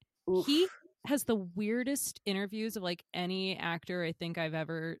 And has the weirdest interviews of like any actor I think I've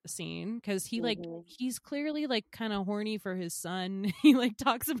ever seen, because he like he's clearly like kind of horny for his son. He like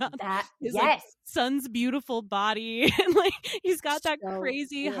talks about that his like, son's beautiful body, and like he's got that So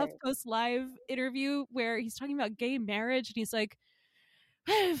crazy weird. HuffPost Live interview where he's talking about gay marriage, and he's like,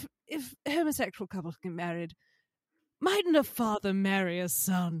 if homosexual couples get married, mightn't a father marry a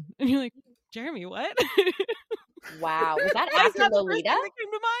son? And you're like, Jeremy, what? Wow. Was that Why is after that the first Lolita? thing that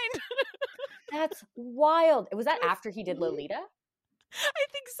came to mind? That's wild. Was that after he did Lolita? I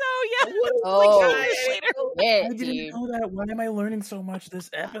think so, yeah. Oh, I didn't know that. Why am I learning so much this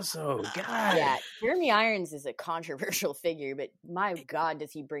episode? God. Yeah, Jeremy Irons is a controversial figure, but my God,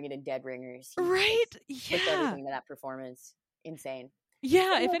 does he bring it in Dead Ringers? Right? Puts Yeah. everything to that performance. Insane.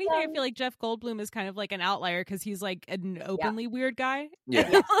 Yeah, if anything, I feel like Jeff Goldblum is kind of like an outlier because he's like an openly weird guy.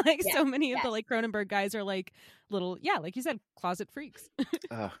 Yeah. Like so many of the like Cronenberg guys are like little, like you said, closet freaks.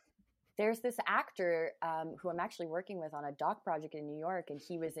 There's this actor who I'm actually working with on a doc project in New York, and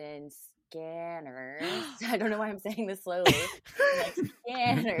he was in Scanners. I don't know why I'm saying this slowly. Like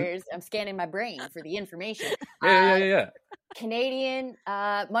Scanners. I'm scanning my brain for the information. Yeah. Canadian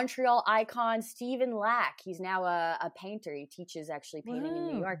Montreal icon Stephen Lack. He's now a painter. He teaches actually painting in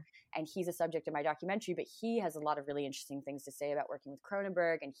New York, and he's a subject of my documentary. But he has a lot of really interesting things to say about working with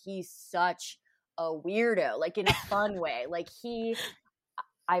Cronenberg, and he's such a weirdo, like in a fun way. Like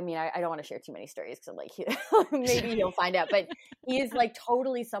I mean, I don't want to share too many stories because I'm like, maybe he'll find out. But he is like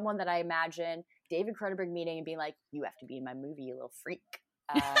totally someone that I imagine David Cronenberg meeting and being like, "You have to be in my movie, you little freak."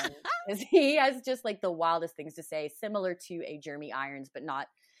 Because he has just like the wildest things to say, similar to a Jeremy Irons, but not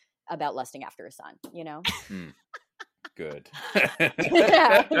about lusting after a son, you know? Good.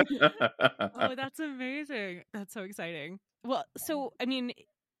 Oh, that's amazing. That's so exciting. Well, so, I mean,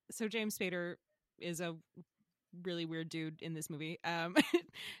 James Spader is a really weird dude in this movie.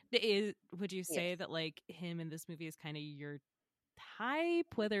 Would you say that like him in this movie is kind of your type,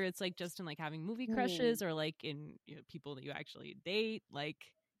 whether it's like just in like having movie crushes or like in people that you actually date, like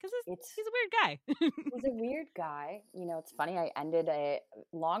because he's a weird guy. He's a weird guy. You know, it's funny, I ended a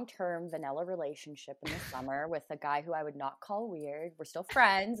long-term vanilla relationship in the summer with a guy who I would not call weird. We're still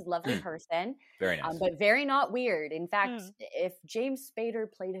friends, lovely person. Very nice. But very not weird. In fact, if James Spader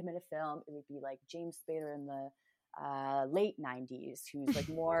played him in a film, it would be like James Spader in the late 90s, who's like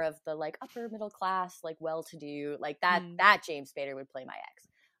more of the like upper middle class, like well-to-do, like that James Spader would play my ex.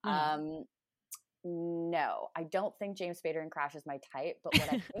 No, I don't think James Spader in Crash is my type, but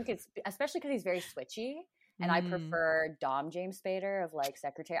what I think is, especially because he's very switchy, and I prefer Dom James Spader of like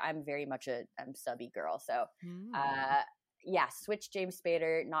Secretary. I'm very much I'm subby girl, so switch James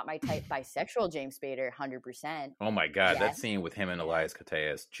Spader, not my type. Bisexual James Spader, 100%. Oh my God, that scene with him and Elias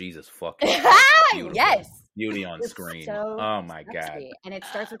Koteas, Jesus fucking beautiful. Yes, beauty on screen. So oh my sexy. God. And it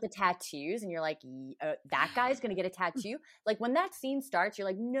starts with the tattoos, and you're like, that guy's gonna get a tattoo. Like when that scene starts, you're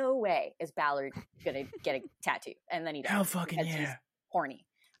like, no way is Ballard gonna get a tattoo, and then he does. Hell fucking yeah, he's horny.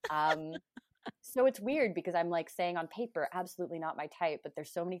 So it's weird because I'm like saying on paper, absolutely not my type, but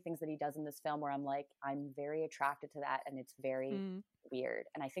there's so many things that he does in this film where I'm like, I'm very attracted to that, and it's very weird.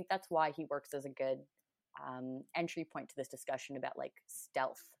 And I think that's why he works as a good entry point to this discussion about like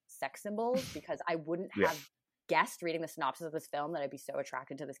stealth sex symbols, because I wouldn't have guessed reading the synopsis of this film that I'd be so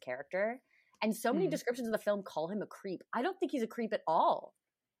attracted to this character. And so many descriptions of the film call him a creep. I don't think he's a creep at all.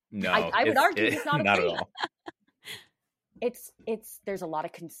 No, I would argue he's not a creep. At all. There's a lot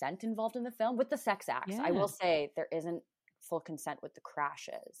of consent involved in the film with the sex acts. I will say there isn't full consent with the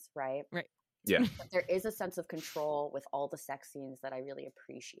crashes, right? Right. Yeah. But there is a sense of control with all the sex scenes that I really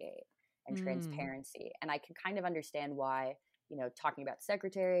appreciate, and transparency. And I can kind of understand why, talking about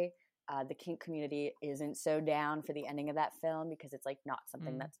Secretary, the kink community isn't so down for the ending of that film, because it's like not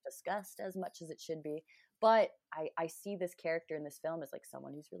something that's discussed as much as it should be. But I see this character in this film as like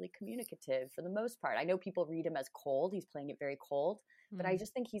someone who's really communicative for the most part. I know people read him as cold. He's playing it very cold, but I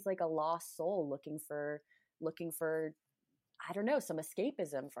just think he's like a lost soul looking for, I don't know, some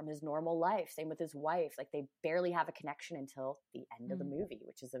escapism from his normal life. Same with his wife. Like they barely have a connection until the end of the movie,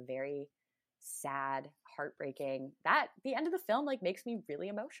 which is a very sad, heartbreaking, the end of the film like makes me really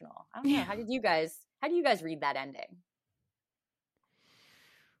emotional. I don't know. How do you guys read that ending?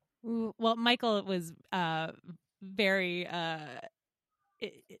 Well, Michael was very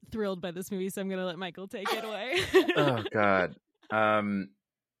thrilled by this movie, so I'm going to let Michael take it away. Oh, God. I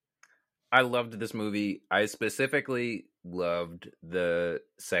loved this movie. I specifically loved the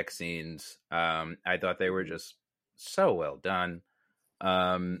sex scenes. I thought they were just so well done.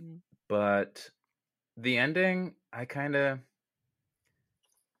 But the ending, I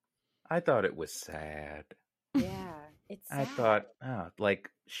thought it was sad. Yeah, it's sad. I thought,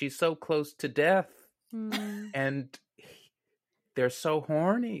 like, she's so close to death, and they're so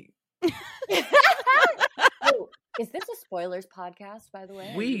horny. Oh, is this a spoilers podcast, by the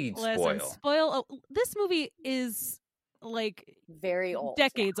way? We spoil. This movie is like very old,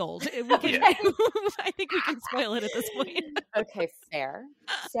 decades old. I think we can spoil it at this point. Okay, fair.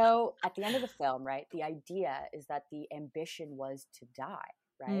 So at the end of the film, right, the idea is that the ambition was to die,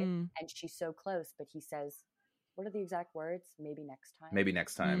 right? And she's so close, but he says, what are the exact words? Maybe next time. Maybe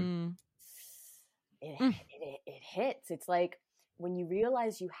next time. It hits. It's like when you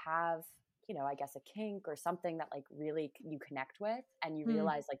realize you have, you know, I guess a kink or something that like really you connect with, and you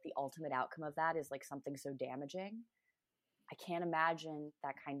realize like the ultimate outcome of that is like something so damaging. I can't imagine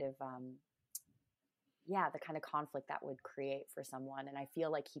that kind of, the kind of conflict that would create for someone. And I feel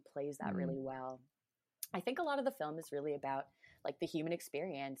like he plays that really well. I think a lot of the film is really about like the human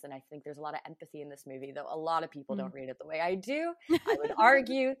experience. And I think there's a lot of empathy in this movie, though a lot of people don't read it the way I do. I would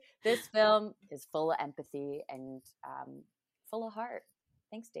argue this film is full of empathy and full of heart.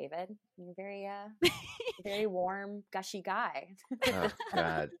 Thanks, David. You're very, very warm, gushy guy. Oh,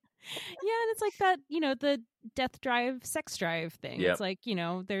 God. Yeah, and it's like that, you know, the death drive, sex drive thing. Yep. It's like, you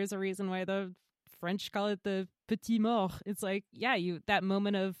know, there's a reason why the French call it the petit mort. It's like, yeah, that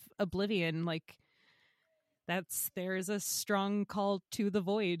moment of oblivion, like there's a strong call to the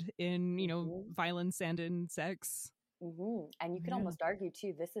void in, you know, violence and in sex. And you can almost argue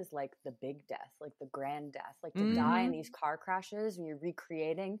too, this is like the big death, like the grand death, like to die in these car crashes when you're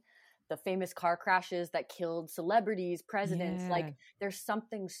recreating the famous car crashes that killed celebrities, presidents. Like there's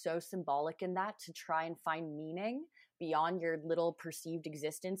something so symbolic in that to try and find meaning beyond your little perceived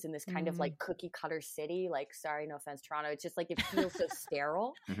existence in this kind of like cookie cutter city. Like, sorry, no offense, Toronto. It's just like, it feels so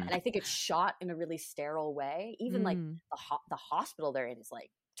sterile. And I think it's shot in a really sterile way. Even like the hospital they're in is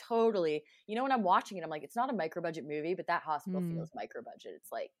like totally, you know, when I'm watching it, I'm like, it's not a micro budget movie, but that hospital feels micro budget.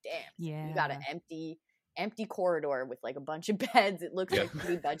 It's like, damn, you got an empty corridor with like a bunch of beds. It looks like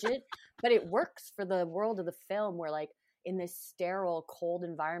pretty budget, but it works for the world of the film where like in this sterile, cold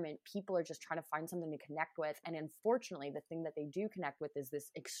environment, people are just trying to find something to connect with. And unfortunately, the thing that they do connect with is this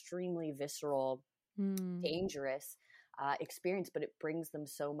extremely visceral, dangerous experience, but it brings them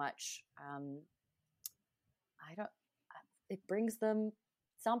so much. It brings them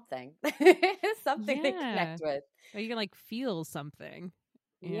something, something to connect with. Or you can like feel something.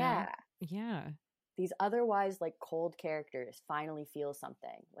 Yeah. Yeah. These otherwise like cold characters finally feel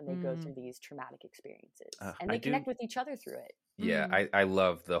something when they go through these traumatic experiences, and they connect with each other through it. Yeah, I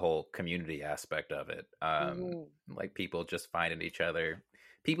love the whole community aspect of it. Like people just finding each other,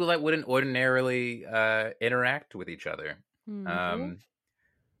 people that wouldn't ordinarily interact with each other.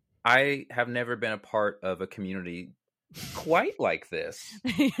 I have never been a part of a community quite like this.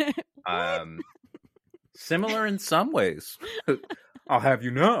 Similar in some ways, I'll have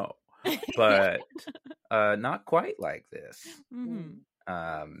you know, but not quite like this.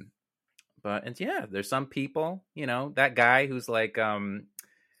 But and yeah, there's some people, you know, that guy who's like, I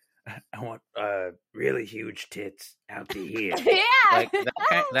want really huge tits out to here. Like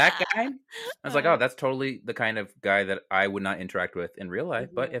that guy. I was like, oh, that's totally the kind of guy that I would not interact with in real life.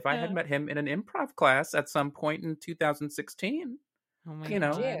 But if I had met him in an improv class at some point in 2016,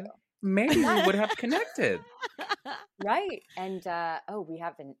 God. Maybe we would have connected. Right. And we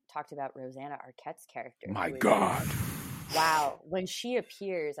haven't talked about Rosanna Arquette's character. My God. Wow. When she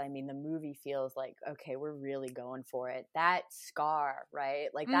appears, I mean, the movie feels like, okay, we're really going for it. That scar, right?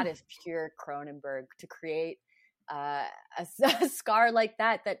 Like that is pure Cronenberg to create a scar like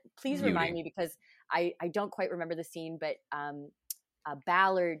that. Please remind me, because I don't quite remember the scene, but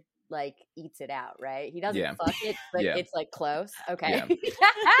Ballard like eats it out, right? He doesn't fuck it, but it's like close. Okay.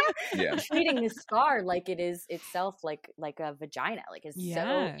 Treating this scar like it is itself like a vagina, like it's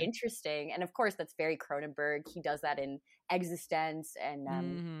so interesting. And of course that's very Cronenberg. He does that in Existence,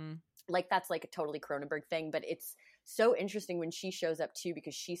 and like that's like a totally Cronenberg thing, but it's so interesting when she shows up too,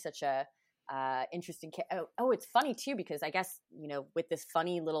 because she's such a interesting it's funny too, because I guess, you know, with this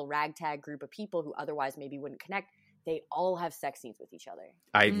funny little ragtag group of people who otherwise maybe wouldn't connect, they all have sex scenes with each other.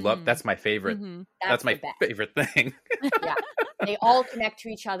 I love, that's my favorite. That's my favorite thing. Yeah. They all connect to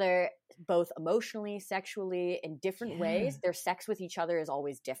each other, both emotionally, sexually, in different ways. Their sex with each other is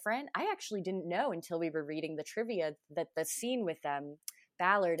always different. I actually didn't know until we were reading the trivia that the scene with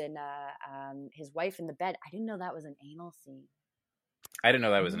Ballard and his wife in the bed, I didn't know that was an anal scene. I didn't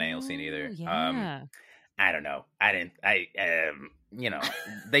know that was an anal scene either. I don't know. You know,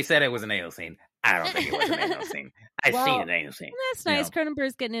 they said it was an anal scene. I don't think it was an anal scene. I've seen an anal scene. That's nice. You know.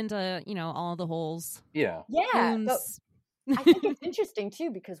 Cronenberg's getting into, you know, all the holes. Yeah. Yeah. I think it's interesting too,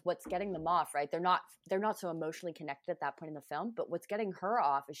 because what's getting them off, right? They're not so emotionally connected at that point in the film, but what's getting her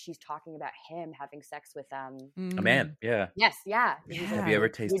off is she's talking about him having sex with a man. Yeah. Yes, yeah. Have you ever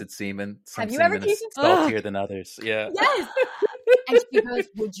tasted semen? Some have you semen ever tasted is saltier than others. Yeah. Yes. And she goes,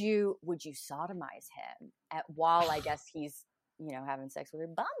 would you sodomize him while I guess he's, having sex with her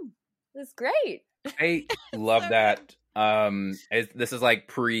bum? It's great. I love that. This is like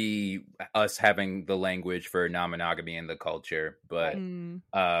pre us having the language for non-monogamy in the culture, but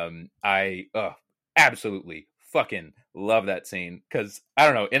I absolutely fucking love that scene, because I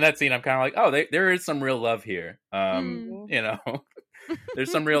don't know, in that scene I'm kind of like, oh, there is some real love here. There's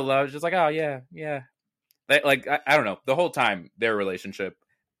some real love. It's just like, oh yeah. Like I don't know, the whole time their relationship,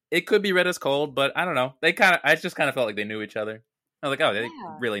 it could be read as cold, but I don't know. I just kind of felt like they knew each other. I was like, oh, they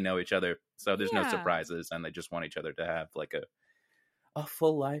really know each other, so there's no surprises, and they just want each other to have like a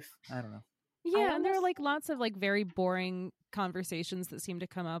full life. I don't know. Yeah, and there are like lots of like very boring conversations that seem to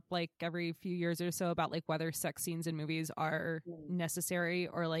come up like every few years or so about like whether sex scenes in movies are necessary,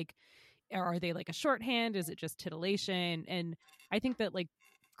 or like are they like a shorthand? Is it just titillation? And I think that like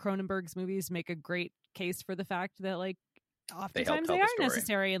Cronenberg's movies make a great case for the fact that like oftentimes they are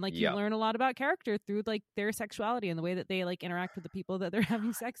necessary, and like you learn a lot about character through like their sexuality and the way that they like interact with the people that they're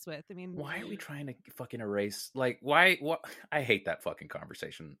having sex with. I mean, why are we trying to fucking erase, like, why I hate that fucking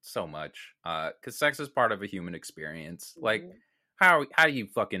conversation so much, because sex is part of a human experience. Like, how do you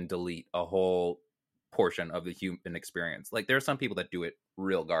fucking delete a whole portion of the human experience? Like, there are some people that do it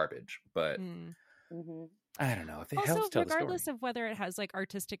real garbage, but I don't know if it also helps tell regardless the story. of whether it has like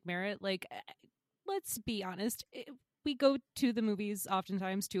artistic merit, like let's be honest, we go to the movies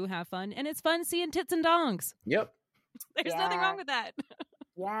oftentimes to have fun, and it's fun seeing tits and dongs. Yep. There's nothing wrong with that.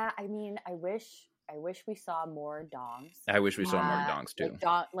 Yeah, I mean, I wish we saw more dongs. I wish we saw more dongs too.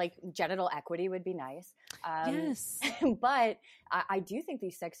 Like genital equity would be nice. Yes. But I do think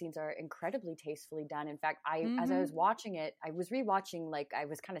these sex scenes are incredibly tastefully done. In fact, as I was watching it, I was rewatching, like I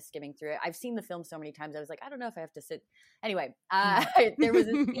was kind of skimming through it. I've seen the film so many times. I was like, I don't know if I have to sit. Anyway, there was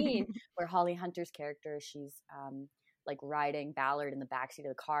a scene where Holly Hunter's character, she's like riding Ballard in the backseat of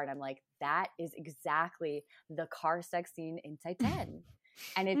the car, and I'm like, that is exactly the car sex scene in Titan.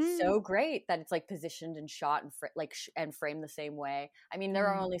 And it's so great that it's like positioned and shot and and framed the same way. I mean, there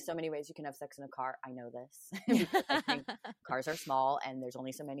are only so many ways you can have sex in a car. I know this because I think cars are small, and there's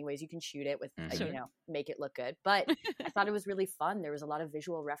only so many ways you can shoot it with, make it look good. But I thought it was really fun. There was a lot of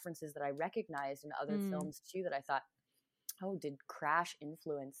visual references that I recognized in other films too, that I thought, oh, did Crash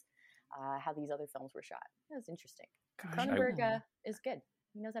influence how these other films were shot? That was interesting. Cronenberg is good.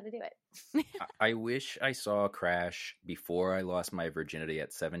 He knows how to do it. I wish I saw Crash before I lost my virginity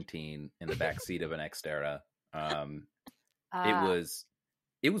at 17 in the backseat of an Xterra.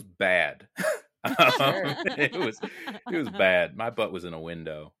 It was bad. It was bad. My butt was in a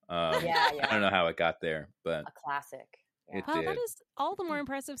window. I don't know how it got there, but a classic. It wow, did. that is all the more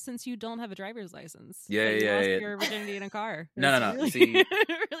impressive since you don't have a driver's license. Yeah. Your virginity in a car. No. Really, See, really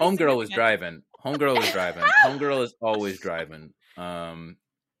Homegirl was driving. Homegirl is always driving. And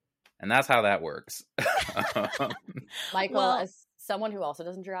that's how that works. Michael, as someone who also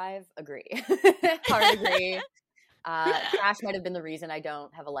doesn't drive, agree. Hard agree. Crash might have been the reason I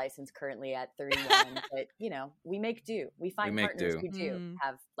don't have a license currently at 31, but we make do. We find partners who do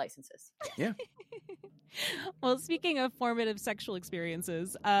have licenses. Yeah. Well, speaking of formative sexual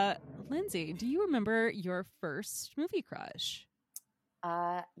experiences, Lindsay, do you remember your first movie crush?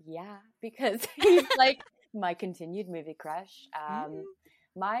 Yeah, because he's like my continued movie crush.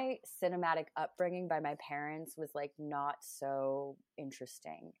 My cinematic upbringing by my parents was like not so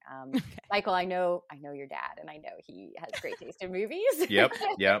interesting. Michael, I know your dad, and I know he has great taste in movies. Yep.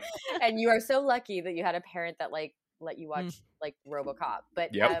 And you are so lucky that you had a parent that like let you watch like RoboCop,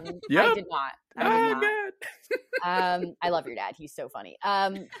 but I did not. I love your dad. He's so funny.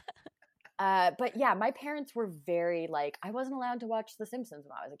 But yeah, my parents were very like, I wasn't allowed to watch The Simpsons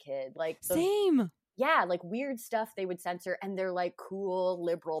when I was a kid. Like same. Yeah, like weird stuff they would censor, and they're like cool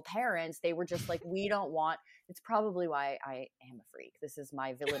liberal parents. They were just like, we don't want. It's probably why I am a freak. This is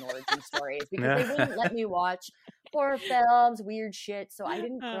my villain origin story, is because they wouldn't let me watch horror films, weird shit. So I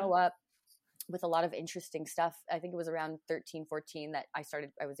didn't grow up with a lot of interesting stuff. I think it was around 13, 14 that I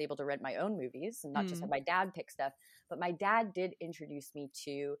was able to rent my own movies and not just have my dad pick stuff. But my dad did introduce me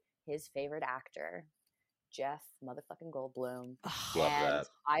to his favorite actor, Jeff motherfucking Goldblum. And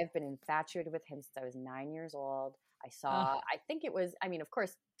I've been infatuated with him since I was 9 years old. I saw, I think it was, I mean, of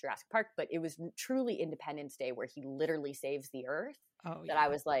course, Jurassic Park, but it was truly Independence Day where he literally saves the earth that I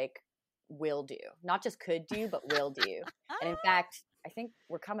was like, will do. Not just could do, but will do. And in fact, I think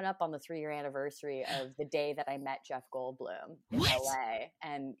we're coming up on the 3-year anniversary of the day that I met Jeff Goldblum in LA,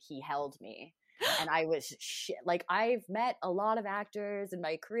 and he held me. And I was like, I've met a lot of actors in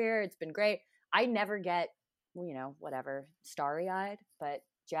my career. It's been great. I never get, whatever, starry-eyed, but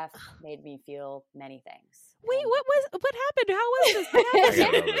Jeff made me feel many things. Wait, what happened? How was this? What happened?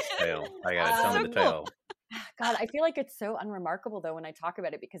 I gotta know this tale. I gotta tell me the tale. God, I feel like it's so unremarkable though when I talk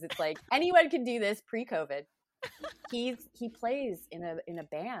about it, because it's like anyone can do this pre-COVID. He plays in a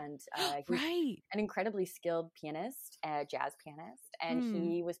band. He's an incredibly skilled pianist, jazz pianist, and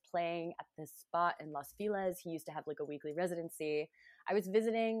he was playing at this spot in Los Feliz. He used to have like a weekly residency. I was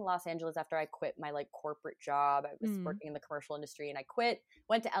visiting Los Angeles after I quit my like corporate job. I was working in the commercial industry, and I quit.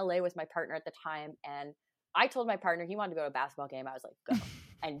 Went to LA with my partner at the time, and I told my partner he wanted to go to a basketball game. I was like, go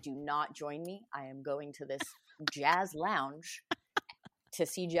and do not join me. I am going to this jazz lounge to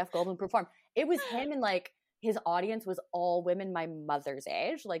see Jeff Goldblum perform. It was him, and like his audience was all women my mother's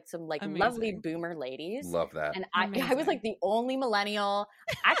age, like some like lovely boomer ladies. Love that. And I was like the only millennial.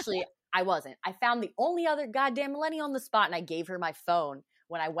 Actually, I wasn't. I found the only other goddamn millennial on the spot, and I gave her my phone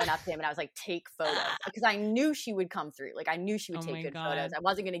when I went up to him, and I was like, take photos, because I knew she would come through. Like I knew she would take good photos. I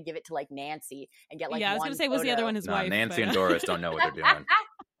wasn't going to give it to like Nancy and get like, I was going to say, was the other one his wife? Nancy and Doris don't know what they're doing.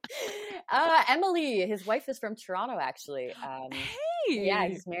 Emily, his wife is from Toronto, actually. Hey, yeah,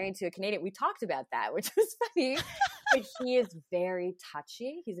 he's married to a Canadian. We talked about that, which was funny. But he is very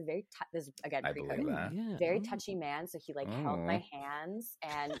touchy. He's a very this again pre-COVID, very touchy man. So he like held my hands,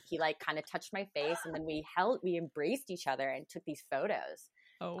 and he like kind of touched my face, and then we embraced each other and took these photos.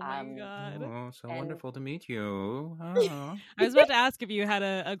 Oh my God! Oh, so wonderful to meet you. I was about to ask if you had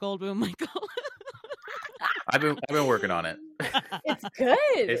a Goldblum, Michael. I've been working on it. It's good.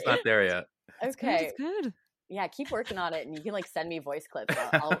 It's not there yet. Okay, it's good. Yeah, keep working on it, and you can like send me voice clips.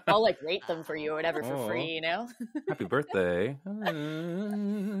 I'll like rate them for you or whatever for free. Happy birthday.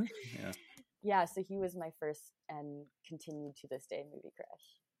 Yeah. So he was my first and continued to this day movie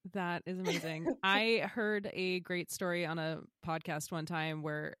crush. That is amazing. I heard a great story on a podcast one time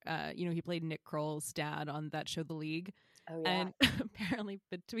where, he played Nick Kroll's dad on that show, The League. Oh, yeah. And apparently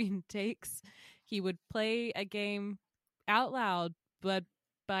between takes, he would play a game out loud, but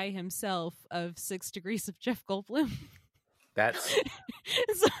by himself, of 6 Degrees of Jeff Goldblum. That's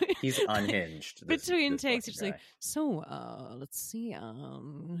he's unhinged. Between takes, it's like, so let's see,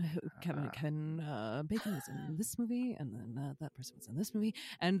 Kevin Bacon was in this movie, and then that person was in this movie,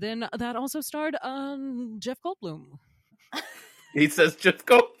 and then that also starred Jeff Goldblum. He says Jeff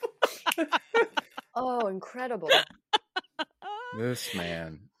Goldblum. Oh, incredible! This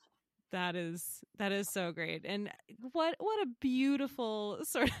man. That is so great, and what a beautiful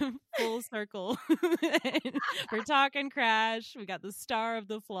sort of full circle. We're talking Crash. We got the star of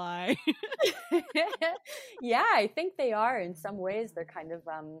The Fly. Yeah, I think they are in some ways. They're kind of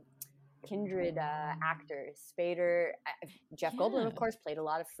kindred actors. Spader, Jeff Goldblum, of course, played a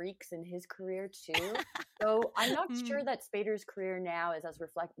lot of freaks in his career too. So I'm not sure that Spader's career now is as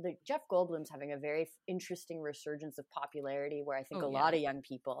reflected. Like, Jeff Goldblum's having a very interesting resurgence of popularity, where I think a lot of young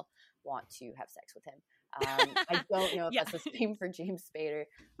people want to have sex with him. I don't know if that's the same for James Spader.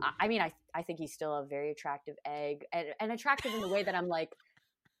 I mean, I think he's still a very attractive egg, and attractive in the way that I'm like,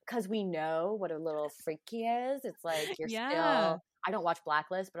 because we know what a little freak he is. It's like you're still. I don't watch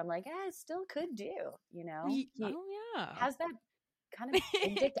Blacklist, but I'm like, it still could do. He has that kind of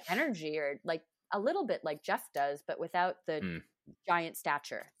addict energy, or like a little bit like Jeff does, but without the giant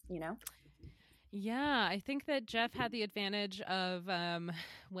stature. Yeah, I think that Jeff had the advantage of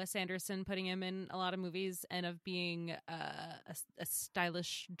Wes Anderson putting him in a lot of movies, and of being a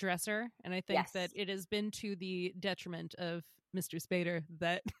stylish dresser. And I think that it has been to the detriment of Mr. Spader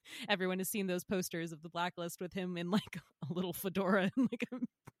that everyone has seen those posters of The Blacklist with him in like a little fedora and like a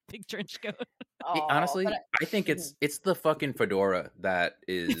big trench coat. Honestly, I think it's the fucking fedora that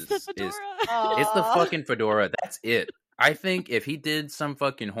is it's the fucking fedora. That's it. I think if he did some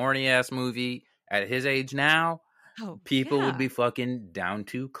fucking horny ass movie at his age now, people would be fucking down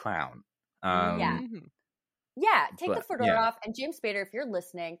to clown. Take the fedora off. And James Spader, if you're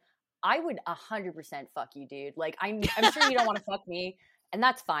listening, I would 100% fuck you, dude. Like, I'm sure you don't want to fuck me, and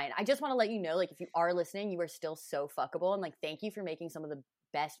that's fine. I just want to let you know, like, if you are listening, you are still so fuckable, and like, thank you for making some of the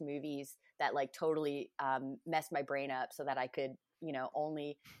best movies that like totally messed my brain up, so that I could,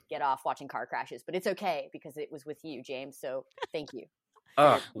 only get off watching car crashes. But it's okay, because it was with you, James. So thank you.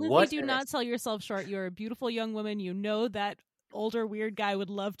 Lizzie, do not sell yourself short. You're a beautiful young woman. You know that older weird guy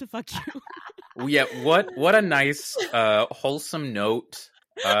would love to fuck you. Yeah, what a nice wholesome note.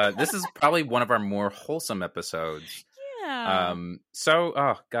 This is probably one of our more wholesome episodes. Yeah. So,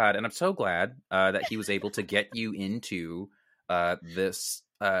 oh God, and I'm so glad that he was able to get you into this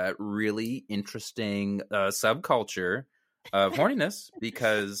really interesting subculture of horniness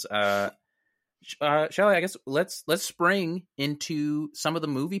because Shelly, I guess let's spring into some of the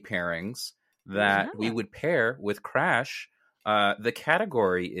movie pairings that we would pair with Crash. The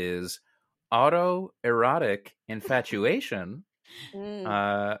category is autoerotic infatuation.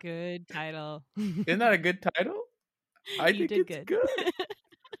 Good title. Isn't that a good title? I think it's good.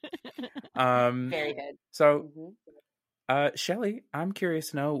 Very good. So, Shelly, I'm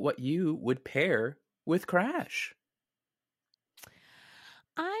curious to know what you would pair with Crash.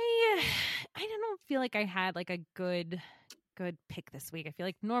 I don't feel like I had like a good pick this week. I feel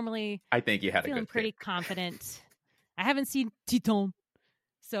like normally I think you had a good pick. Pretty confident. I haven't seen Titon,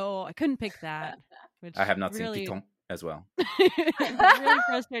 so I couldn't pick that. Which I have not seen Titon as well. Really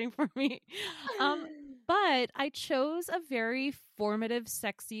frustrating for me. But I chose a very formative,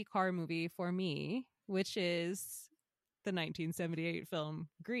 sexy car movie for me, which is the 1978 film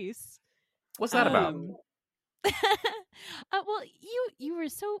Grease. What's that about? Well, you were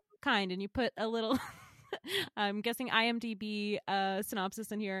so kind and you put a little I'm guessing IMDb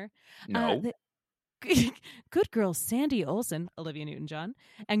synopsis in here. No. Good girl Sandy Olsen, Olivia Newton-John,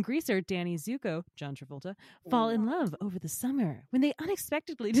 and greaser Danny Zuko, John Travolta, fall in love over the summer. When they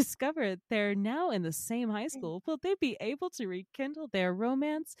unexpectedly discover they're now in the same high school, will they be able to rekindle their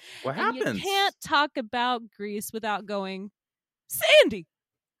romance? What happens? You can't talk about Grease without going, Sandy!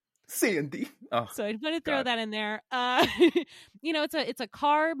 Oh, so I want to throw that in there. It's a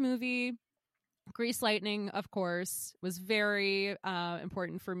car movie. Grease Lightning, of course, was very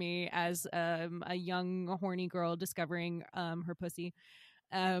important for me as a young horny girl discovering her pussy.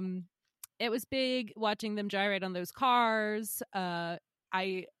 It was big watching them gyrate on those cars. I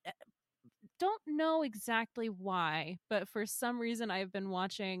don't know exactly why, but for some reason I've been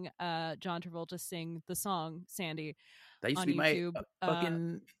watching John Travolta sing the song Sandy. That used on to be YouTube. my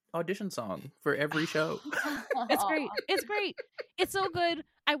fucking audition song for every show. It's great. It's so good.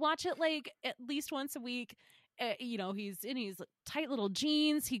 I watch it like at least once a week. He's in his tight little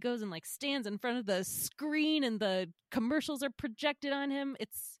jeans. He goes and like stands in front of the screen and the commercials are projected on him.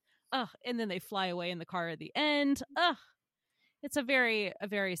 It's and then they fly away in the car at the end. It's a very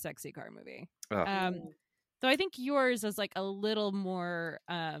sexy car movie. So I think yours is like a little more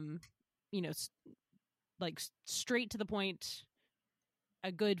like straight to the point,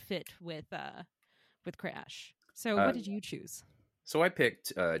 a good fit with Crash. So what did you choose? So I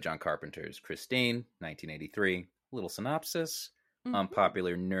picked John Carpenter's Christine, 1983. Little synopsis.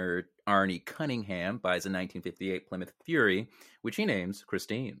 Unpopular nerd Arnie Cunningham buys a 1958 Plymouth Fury, which he names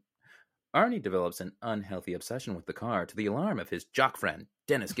Christine. Arnie develops an unhealthy obsession with the car to the alarm of his jock friend,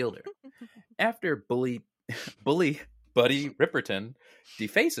 Dennis Gilder. After bully Buddy Ripperton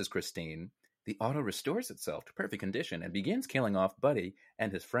defaces Christine, the auto restores itself to perfect condition and begins killing off Buddy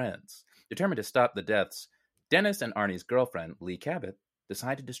and his friends. Determined to stop the deaths, Dennis and Arnie's girlfriend, Lee Cabot,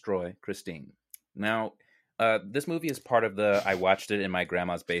 decide to destroy Christine. Now, this movie is part of the I watched it in my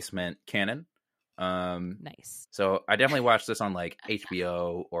grandma's basement canon. Nice. So I definitely watched this on like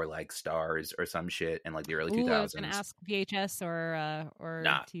HBO or like Stars or some shit in like the early 2000s. I was gonna ask VHS or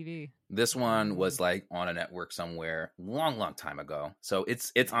TV. This one was like on a network somewhere long time ago. So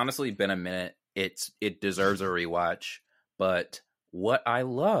it's honestly been a minute. It deserves a rewatch. But what I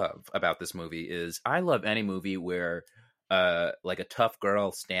love about this movie is I love any movie where like a tough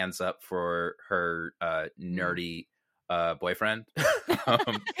girl stands up for her nerdy boyfriend.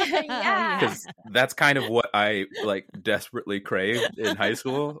 Because that's kind of what I like desperately craved in high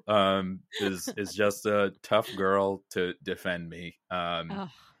school. Is just a tough girl to defend me.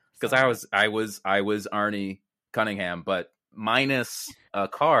 Because I was Arnie Cunningham, but minus a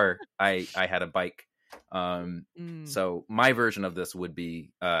car, I had a bike. So my version of this would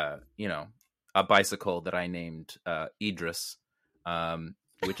be a bicycle that I named Idris,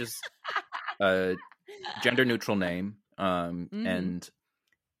 which is a gender neutral name. And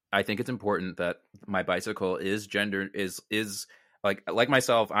I think it's important that my bicycle is like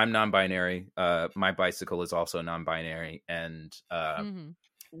myself. I'm non-binary. My bicycle is also non-binary, and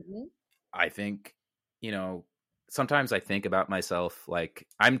I think sometimes I think about myself like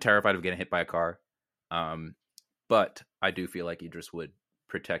I'm terrified of getting hit by a car, but I do feel like Idris would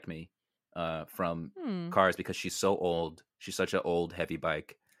protect me from cars because she's so old. She's such an old heavy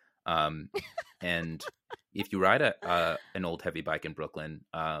bike, and if you ride an old heavy bike in Brooklyn,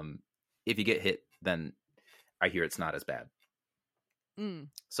 if you get hit, then I hear it's not as bad.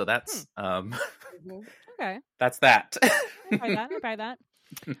 So that's okay. That's that. I buy that.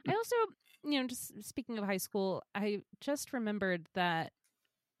 I also, just speaking of high school, I just remembered that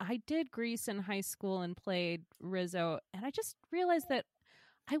I did Grease in high school and played Rizzo, and I just realized that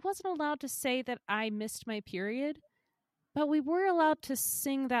I wasn't allowed to say that I missed my period, but we were allowed to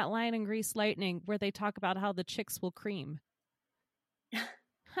sing that line in Grease Lightning where they talk about how the chicks will cream.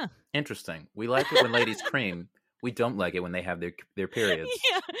 Huh. Interesting. We like it when ladies cream. We don't like it when they have their periods.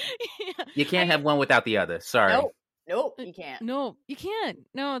 Yeah. You can't have one without the other. Sorry. Nope, you can't. No, you can't.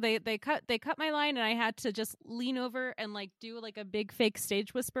 No, they cut my line, and I had to just lean over and like do like a big fake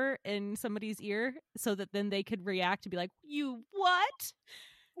stage whisper in somebody's ear so that then they could react to be like, "You what?"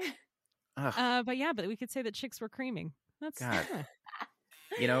 But we could say that chicks were creaming. That's God.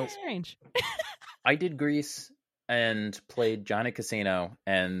 strange. I did Grease and played Johnny Casino,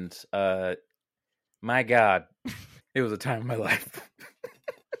 and my God, it was a time of my life.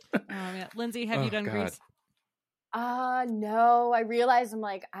 Oh man, Lindsay, have you done Grease? No. I realized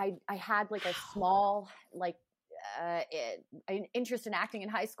I had like a small an interest in acting in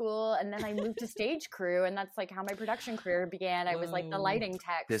high school, and then I moved to stage crew, and that's like how my production career began. I was like the lighting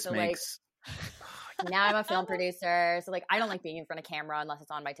tech. Now I'm a film producer, so like I don't like being in front of camera unless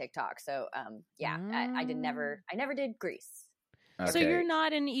it's on my TikTok. So I never did Grease. Okay. So you're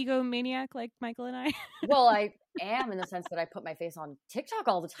not an egomaniac like Michael and I? Well, I am in the sense that I put my face on TikTok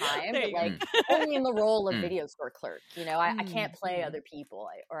all the time, but like only in the role of video store clerk. I can't play other people,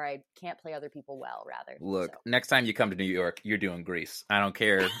 or I can't play other people well, rather. Look, next time you come to New York, you're doing Grease. I don't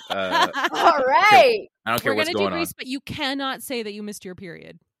care. All right. I don't care what's going on. Grease, but you cannot say that you missed your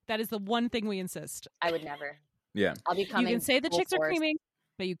period. That is the one thing we insist. I would never. Yeah. I'll be coming. You can say the chicks are creaming,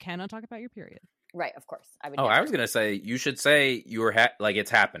 but you cannot talk about your period. Right, of course. I would. Oh, I was gonna say you should say you're like it's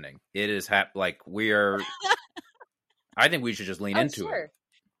happening. It is like we are. I think we should just lean into it.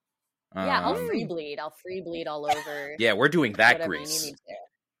 Yeah, I'll free bleed. I'll free bleed all over. Yeah, we're doing that Grease.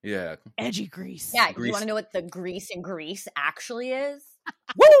 Yeah, edgy Grease. Yeah, Grease. You want to know what the grease in Grease actually is?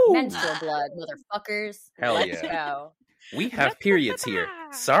 Woo! Menstrual blood, motherfuckers. Hell Let's yeah. go. We have periods here.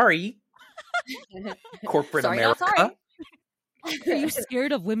 Sorry, corporate America. Are you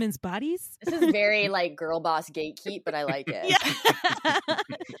scared of women's bodies? This is very like girl boss gatekeep, but I like it.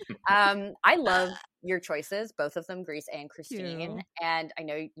 Yeah. I love your choices, both of them, Grease and Christine. And I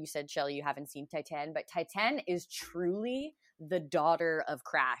know you said, Shelley, you haven't seen Titane, but Titane is truly the daughter of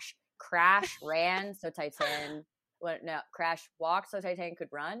Crash. Crash ran so Titane. Crash walked so Titane could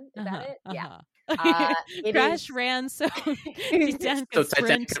run. Is that it? Yeah. Crash ran so Titane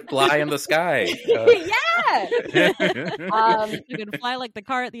could fly in the sky. You can fly like the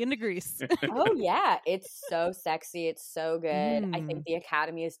car at the end of Grease. Oh yeah, it's so sexy. It's so good. I think the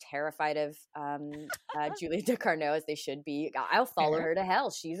Academy is terrified of Julia Ducournau, as they should be. I'll follow her to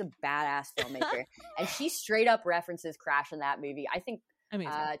hell. She's a badass filmmaker, and she straight up references Crash in that movie. I think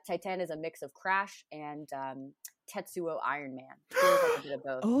Titane is a mix of Crash and Tetsuo Iron Man. Like a bit of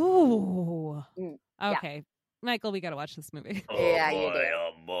both. Oh, okay. Yeah. Michael, we gotta watch this movie.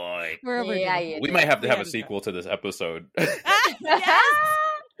 Oh boy! We might have to have a sequel to this episode. Yes!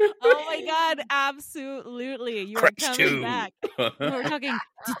 Oh my God! Absolutely, you are coming back. We're talking.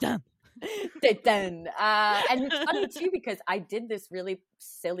 And it's funny too because I did this really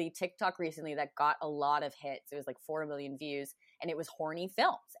silly TikTok recently that got a lot of hits. It was like 4 million views, and it was horny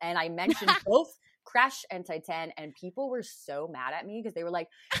films. And I mentioned both Crash and Titane, and people were so mad at me because they were like,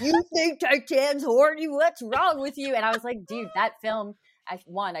 "You think Titane's horny? What's wrong with you?" And I was like, "Dude, that film." I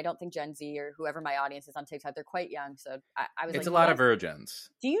don't think Gen Z or whoever my audience is on TikTok, they're quite young. So I was it's like, a lot of virgins.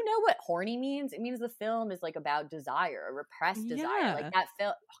 Do you know what horny means? It means the film is like about desire, a repressed desire. Like that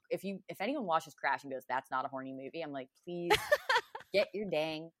film. If anyone watches Crash and goes, "That's not a horny movie," I'm like, please get your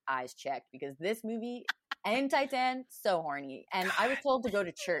dang eyes checked, because this movie and Titane, so horny. And I was told to go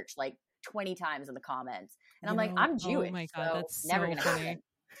to church like 20 times in the comments. And I'm like, I'm Jewish. Oh my God, so that's never going to happen.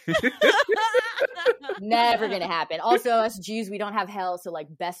 Never gonna happen. Also, us Jews, we don't have hell, so like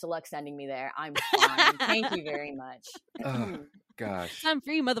best of luck sending me there. I'm fine. Thank you very much. Oh gosh, I'm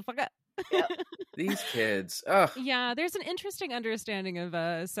free, motherfucker. Yep. These kids. Yeah, there's an interesting understanding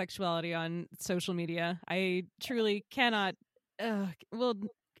of sexuality on social media. I truly cannot. I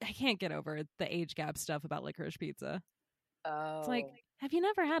can't get over the age gap stuff about Licorice Pizza. Oh, it's like, have you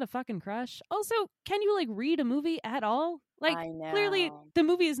never had a fucking crush? Also, can you like read a movie at all? Like, clearly the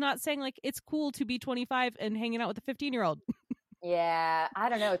movie is not saying like it's cool to be 25 and hanging out with a 15-year-old. Yeah, I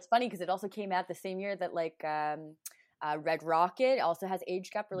don't know. It's funny because it also came out the same year that like Red Rocket also has age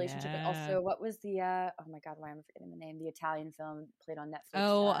gap relationship. And also, what was the oh my God, why am I forgetting the name? The Italian film played on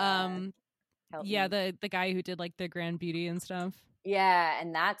Netflix. The guy who did like the Grand Beauty and stuff. Yeah,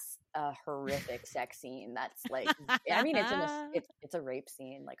 and that's a horrific sex scene. That's like, I mean, it's a rape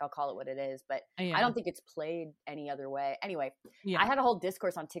scene. Like, I'll call it what it is, but I don't think it's played any other way. Anyway, I had a whole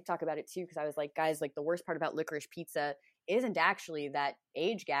discourse on TikTok about it too, because I was like, guys, like the worst part about Licorice Pizza isn't actually that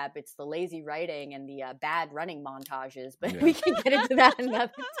age gap. It's the lazy writing and the bad running montages. But we can get into that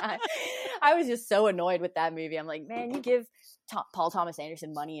another time. I was just so annoyed with that movie. I'm like, man, you give Paul Thomas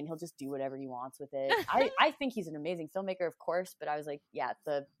Anderson money and he'll just do whatever he wants with it. I think he's an amazing filmmaker, of course, but I was like, yeah,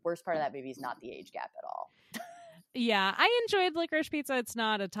 the worst part of that movie is not the age gap at all. Yeah, I enjoyed Licorice Pizza. It's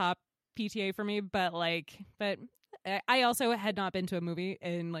not a top PTA for me, but I also had not been to a movie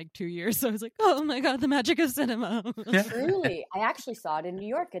in like 2 years, so I was like, oh my god, the magic of cinema. Truly. I actually saw it in New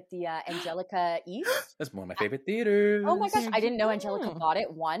York at the Angelica East. That's one of my favorite theaters. Oh my gosh, I didn't know Angelica bought it,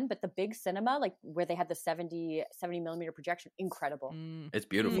 but the big cinema, like where they had the 70 millimeter projection, incredible. It's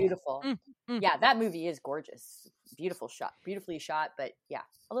beautiful. Beautiful. Yeah, that movie is gorgeous. Beautifully shot, but yeah,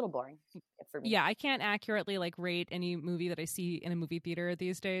 a little boring for me. Yeah, I can't accurately like rate any movie that I see in a movie theater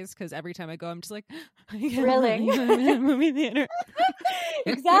these days, because every time I go, I'm just like, thrilling. Movie theater.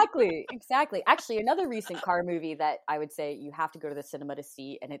 Exactly. Actually, another recent car movie that I would say you have to go to the cinema to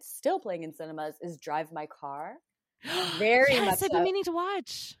see, and it's still playing in cinemas, is Drive My Car. Very much. I've been meaning to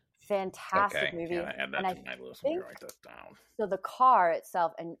watch. Fantastic movie. Yeah, I add that to my list. Let me write this down. So the car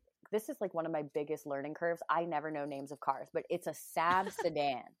itself, and this is like one of my biggest learning curves. I never know names of cars, but it's a Saab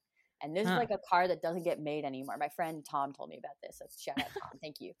sedan. And this is like a car that doesn't get made anymore. My friend Tom told me about this. So shout out Tom.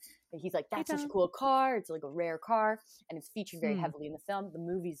 Thank you. But he's like, that's such a cool car. It's like a rare car. And it's featured very heavily in the film. The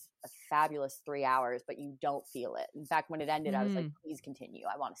movie's a fabulous 3 hours, but you don't feel it. In fact, when it ended, I was like, please continue.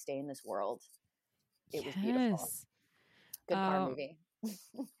 I want to stay in this world. It was beautiful. Good car movie.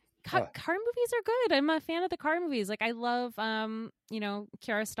 Car movies are good. I'm a fan of the car movies. Like, I love,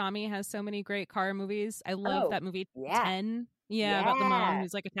 Kiarostami has so many great car movies. I love that movie 10. Yeah, about the mom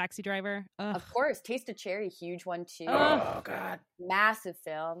who's like a taxi driver. Ugh. Of course. Taste of Cherry, huge one too. Oh, God. Massive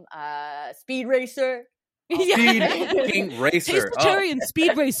film. Speed Racer. Speed Racer. Taste of Cherry and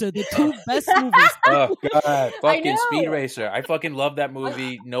Speed Racer, the two best movies. Oh, God. Fucking Speed Racer. I fucking love that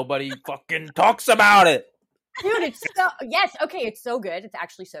movie. Nobody fucking talks about it. Dude, it's it's so good. It's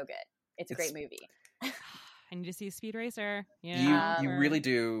actually so good. It's a great movie. I need to see Speed Racer. Yeah. You really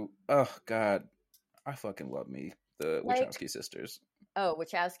do. Oh, God. I fucking love me. The Wachowski sisters. Oh,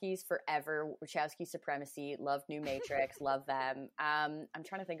 Wachowskis forever. Wachowski supremacy. Love New Matrix. Love them. I'm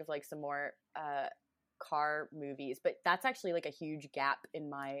trying to think of like some more car movies, but that's actually like a huge gap in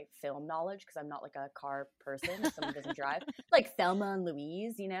my film knowledge, because I'm not like a car person. If someone doesn't drive, like Thelma and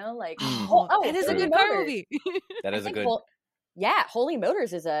Louise, like it is a good car movie. That is a good. Holy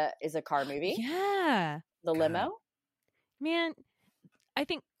Motors is a car movie. Yeah, the limo. Man, I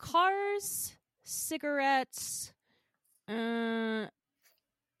think cars, cigarettes. Are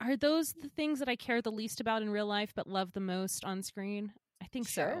those the things that I care the least about in real life but love the most on screen? I think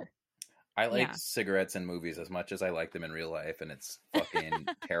so. I like cigarettes in movies as much as I like them in real life, and it's fucking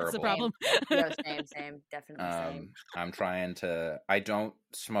terrible. That's the problem. Same. Definitely same. I'm trying to... I don't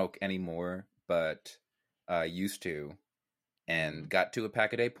smoke anymore, but used to, and got to a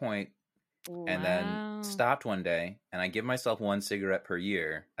pack-a-day point, and then stopped one day, and I give myself one cigarette per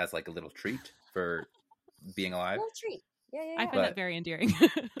year as like a little treat for being alive. A little treat. Yeah. I find that very endearing.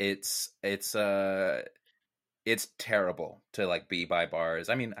 It's terrible to like be by bars.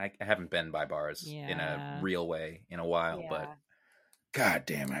 I mean, I haven't been by bars in a real way in a while, but god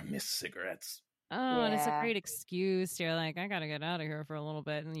damn, I miss cigarettes. Oh, and it's a great excuse. You're like, I gotta get out of here for a little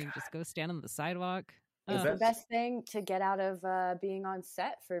bit, and you just go stand on the sidewalk. It's the best thing to get out of being on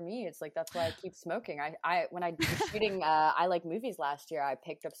set for me. It's like, that's why I keep smoking. I when I was shooting I Like Movies last year, I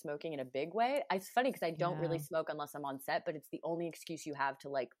picked up smoking in a big way. It's funny because I don't really smoke unless I'm on set, but it's the only excuse you have to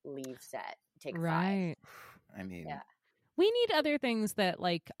like leave set, take a five. I mean, we need other things that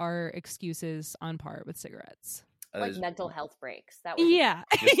like are excuses on par with cigarettes. Like mental health breaks. That would I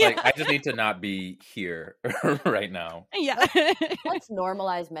just need to not be here right now. Yeah. Let's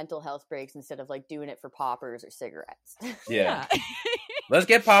normalize mental health breaks instead of like doing it for poppers or cigarettes. Yeah. Let's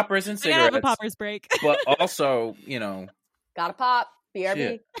get poppers and cigarettes. Have a poppers break. But also, gotta pop.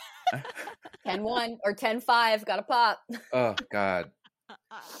 BRB. 10-1 or 10-5. Gotta pop. Oh God.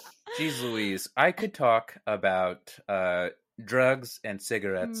 Jeez Louise. I could talk about drugs and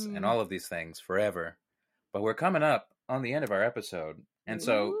cigarettes and all of these things forever. But we're coming up on the end of our episode. And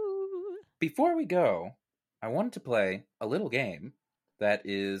so before we go, I wanted to play a little game that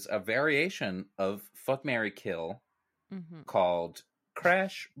is a variation of Fuck, Marry, Kill called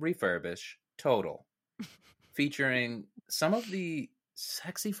Crash, Refurbish, Total, featuring some of the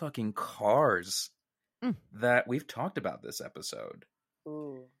sexy fucking cars that we've talked about this episode.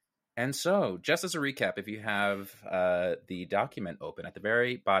 Ooh. And so, just as a recap, if you have the document open, at the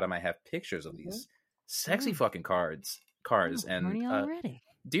very bottom, I have pictures of these sexy fucking cars. And already.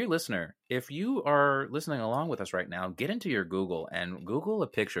 Dear listener, if you are listening along with us right now, get into your Google and Google a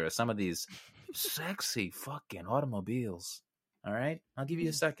picture of some of these sexy fucking automobiles. All right? I'll give you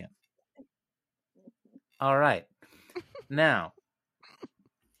a second. All right. Now,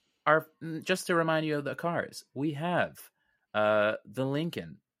 just to remind you of the cars, we have the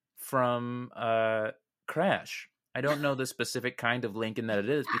Lincoln from Crash. I don't know the specific kind of Lincoln that it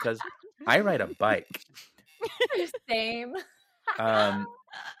is because I ride a bike. Same.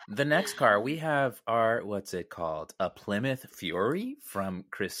 The next car we have are, what's it called? A Plymouth Fury from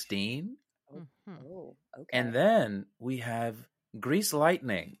Christine. Oh, okay. And then we have Grease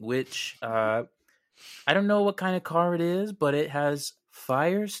Lightning, which I don't know what kind of car it is, but it has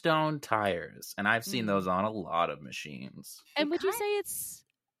Firestone tires, and I've seen those on a lot of machines. And would you say it's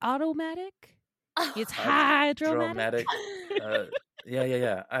automatic? It's hydromatic?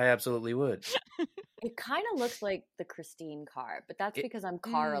 Yeah. I absolutely would. It kind of looks like the Christine car, but that's because I'm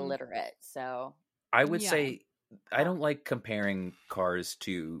car illiterate. So I would say I don't like comparing cars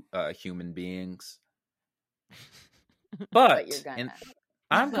to human beings. But you're gonna.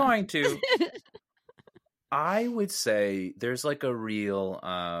 I'm going to. I would say there's like a real.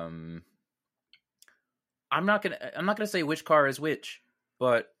 I'm not gonna say which car is which,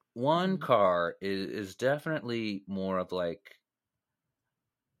 but one car is definitely more of like.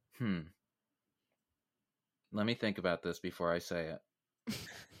 Let me think about this before I say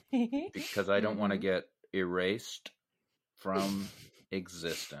it, because I don't want to get erased from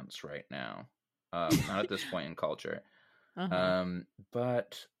existence right now. Not at this point in culture.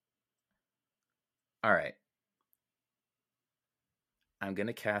 But all right, I'm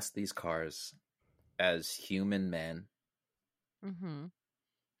gonna cast these cars as human men.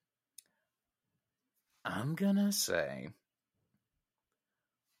 I'm gonna say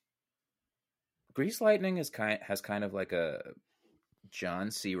Grease Lightning has kind of like a John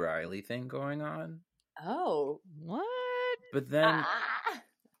C. Reilly thing going on. Oh, what? But then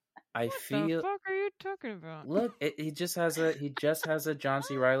I feel. What the fuck are you talking about? Look, he just has a John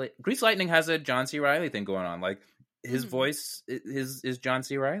C. Reilly. Grease Lightning has a John C. Reilly thing going on. Like his voice is John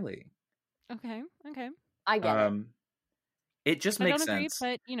C. Reilly. Okay. I get it. It just makes sense. I don't sense.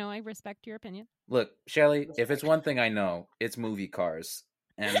 agree, but I respect your opinion. Look, Shelly, if it's one thing I know, it's movie cars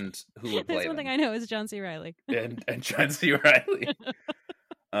and who would play That's one thing I know is John C. Reilly. and John C. Reilly.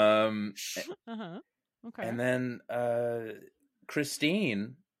 Okay. And then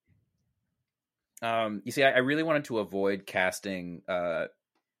Christine. You see, I really wanted to avoid casting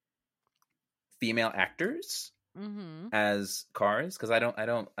female actors as cars because I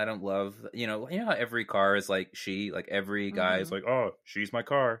don't love how every car is like every guy is like, oh, she's my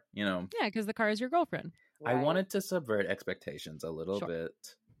car, Yeah, because the car is your girlfriend. Right. I wanted to subvert expectations a little bit.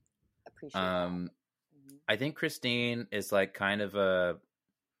 Appreciate that. I think Christine is like kind of a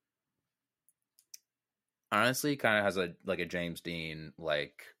honestly kind of has a James Dean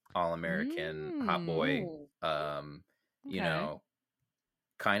like all-American hot boy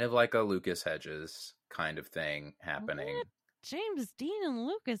kind of like a Lucas Hedges kind of thing happening. What? James Dean and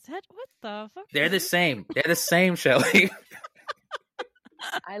Lucas Hedges? What the fuck? They're the same, Shelley.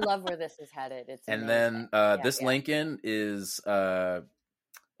 I love where this is headed. It's and amazing. then this Lincoln is Harvey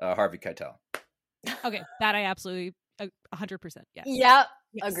Keitel. Okay, that I absolutely 100% yes. Yep,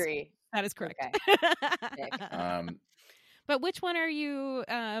 yes. Agree. That is correct. Okay. But which one are you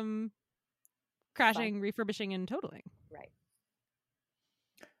crashing, refurbishing, and totaling? Right.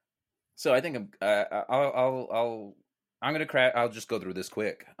 So I think I'm gonna crash. I'll just go through this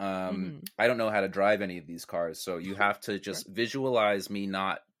quick. I don't know how to drive any of these cars, so you have to just visualize me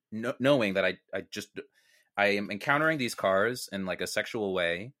not knowing that I am encountering these cars in like a sexual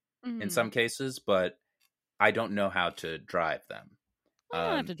way in some cases, but I don't know how to drive them. Well, you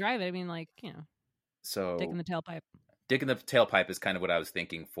don't have to drive it. I mean, like, so dick in the tailpipe. Dick in the tailpipe is kind of what I was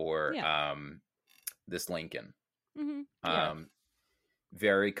thinking for this Lincoln.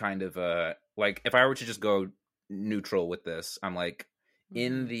 Very kind of like if I were to just go neutral with this, I'm like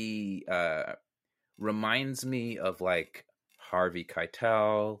in the reminds me of like Harvey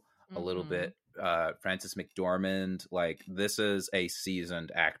Keitel, a little bit Frances McDormand. Like this is a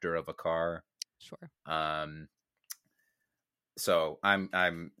seasoned actor of a car. Sure. So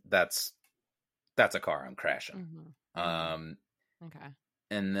I'm that's a car I'm crashing. Okay.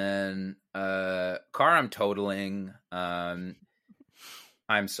 And then car I'm totaling.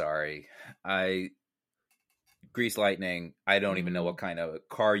 I'm sorry. Grease Lightning, I don't even know what kind of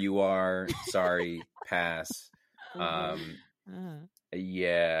car you are. Sorry, pass.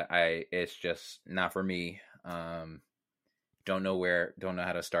 Yeah, it's just not for me. Don't know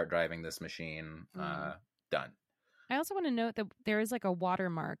how to start driving this machine. Done. I also want to note that there is like a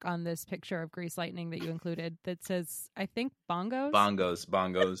watermark on this picture of Grease Lightning that you included that says, I think, bongos.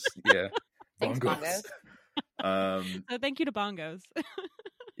 Bongos. Yeah. Thanks, bongos. So thank you to bongos.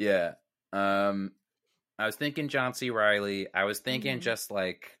 Yeah. I was thinking John C. Reilly. I was thinking just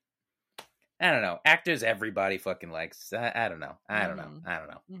like, I don't know, actors everybody fucking likes. I don't know.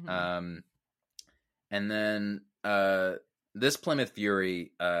 And then this Plymouth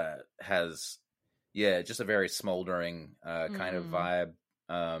Fury has, just a very smoldering kind of vibe.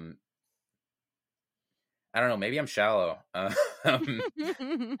 I don't know. Maybe I'm shallow.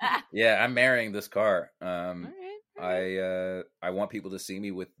 Yeah, I'm marrying this car. All right. I want people to see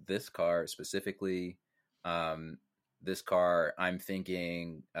me with this car specifically. This car, I'm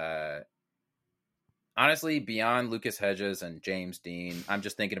thinking, honestly, beyond Lucas Hedges and James Dean, I'm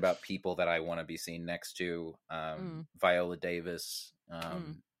just thinking about people that I want to be seen next to. Viola Davis.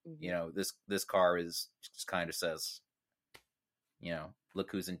 You know, this car is just kind of says, you know,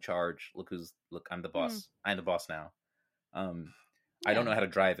 look who's in charge. Look, I'm the boss. I'm the boss now. I don't know how to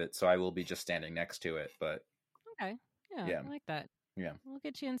drive it, so I will be just standing next to it. But okay, yeah, I like that. Yeah, we'll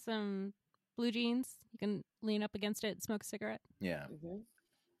get you in some blue jeans. You can lean up against it, smoke a cigarette. Yeah.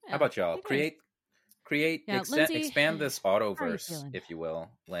 How about y'all? Create, expand this Autoverse, if you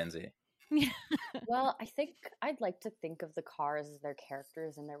will, Lindsay. Well, I think I'd like to think of the cars as their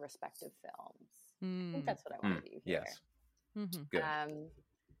characters in their respective films. I think that's what I want to do here. Yes. Good.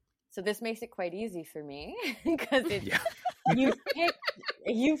 So this makes it quite easy for me because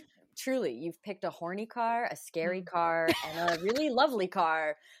you've picked a horny car, a scary car, and a really lovely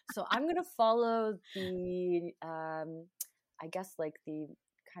car. So I'm gonna follow the I guess like the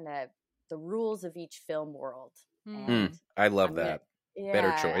kind of the rules of each film world. And I love that.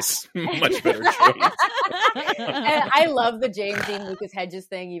 Better choice. Much better choice. And I love the James Dean Lucas Hedges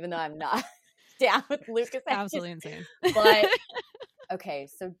thing, even though I'm not down with Lucas Hedges. Absolutely insane. But okay,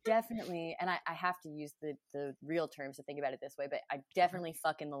 so definitely, and I have to use the real terms to think about it this way, but I definitely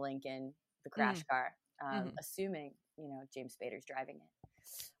fucking the Lincoln, the crash car, assuming, you know, James Spader's driving it.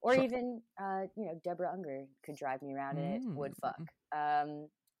 Or even, you know, Deborah Unger could drive me around in it, would fuck.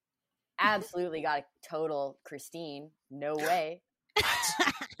 Absolutely got a total Christine. No way.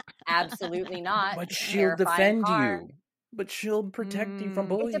 Absolutely not. But she'll defend you. But she'll protect you from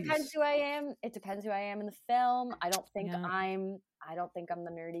bullies. It depends who I am. It depends who I am in the film. I don't think I'm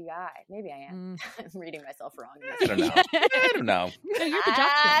the nerdy guy. Maybe I am. I'm reading myself wrong. I don't know. I don't know.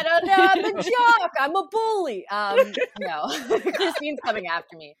 I'm the jock. I'm a bully. No. Christine's coming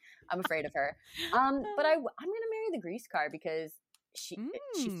after me. I'm afraid of her. But I'm gonna marry the grease car because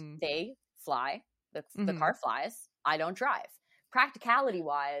they fly. The car flies. I don't drive. Practicality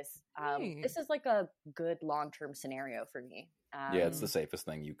wise, this is like a good long-term scenario for me. Yeah, it's the safest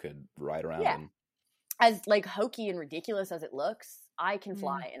thing you could ride around in. As like hokey and ridiculous as it looks, I can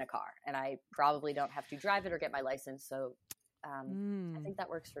fly in a car, and I probably don't have to drive it or get my license. So I think that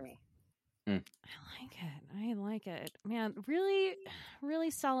works for me. I like it. Man, really,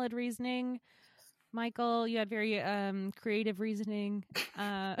 really solid reasoning. Michael, you had very creative reasoning.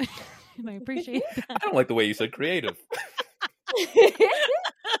 And I appreciate that. I don't like the way you said creative.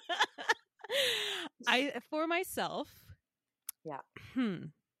 For myself. Yeah.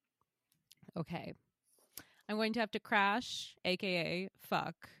 Okay. I'm going to have to crash, aka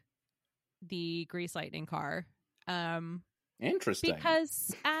fuck, the Grease Lightning car. Interesting.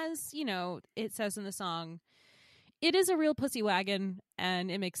 Because, as you know, it says in the song, it is a real pussy wagon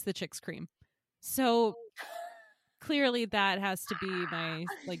and it makes the chicks cream. So clearly that has to be my,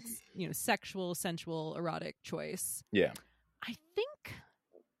 like, you know, sexual, sensual, erotic choice. Yeah. I think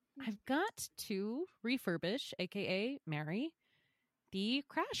I've got to refurbish, aka marry, the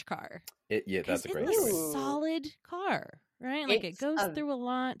crash car. That's a great choice. It's a solid car, right? Like it goes through a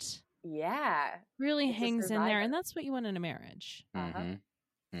lot. Yeah. Really hangs in there. And that's what you want in a marriage. Mm-hmm.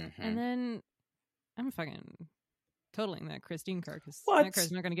 And then I'm fucking totaling that Christine car because that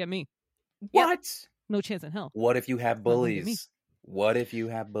car's not going to get me. What? No chance in hell. What if you have bullies? What if you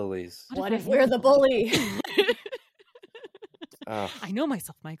have bullies? What if we're the bully? I know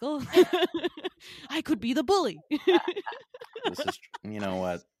myself, Michael. I could be the bully. This is, you know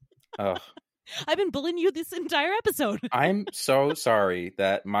what? I've been bullying you this entire episode. I'm so sorry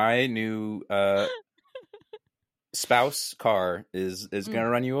that my new spouse car is going to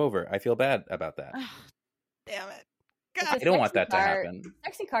run you over. I feel bad about that. Damn it. God. I don't want that to happen.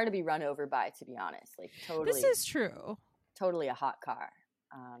 Sexy car to be run over by, to be honest. Like, totally. This is true. Totally a hot car.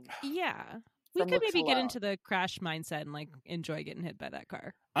 Yeah. We could maybe get into the crash mindset and like enjoy getting hit by that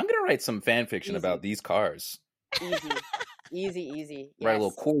car. I'm gonna write some fan fiction about these cars. Easy. Yes. Write a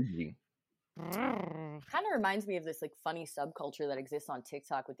little corgi. Kind of reminds me of this like funny subculture that exists on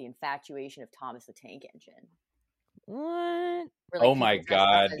TikTok with the infatuation of Thomas the Tank Engine. What? Where, like, oh my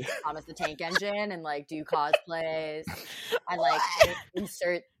God. Thomas the Tank Engine and like do cosplays and like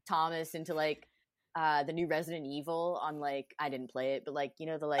insert Thomas into like the new Resident Evil on like, I didn't play it, but like, you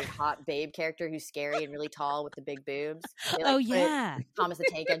know, the like hot babe character who's scary and really tall with the big boobs. They, like, put Thomas the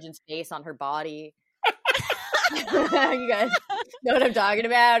Tank Engine's face on her body. You guys know what I'm talking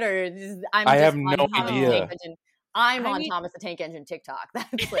about? Or I have no idea. I'm on Thomas the Tank Engine TikTok.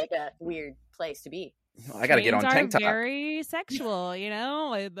 That's like a weird place to be. I got to get on TikTok. Very sexual, you know,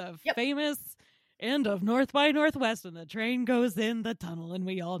 like the famous end of North by Northwest, and the train goes in the tunnel, and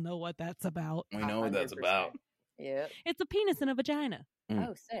we all know what that's about. We know what that's about. Yeah, it's a penis and a vagina.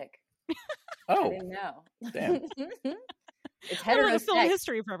 Oh, sick. Oh, I didn't know. Damn. It's heterosex. Film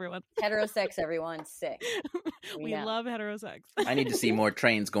history for everyone. Heterosex, everyone. Sick. We love heterosex. I need to see more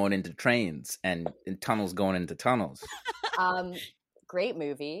trains going into trains and tunnels going into tunnels. Great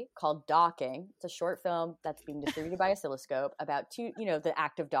movie called Docking. It's a short film that's being distributed by Oscilloscope about the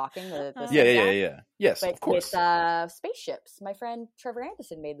act of docking. Yeah. Yes, but of course. With spaceships. My friend Trevor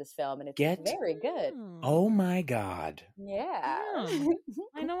Anderson made this film, and it's very good. Oh my God. Yeah. Oh.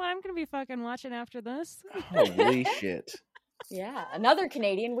 I know what I'm going to be fucking watching after this. Holy shit. Yeah, another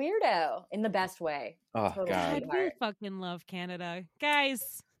Canadian weirdo in the best way. Oh, totally God. We fucking love Canada.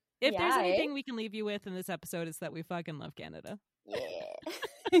 Guys, if there's anything we can leave you with in this episode, it's that we fucking love Canada. Yeah.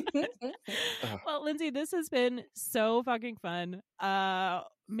 Well, Lindsay, this has been so fucking fun.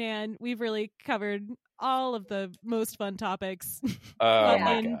 Man, we've really covered all of the most fun topics.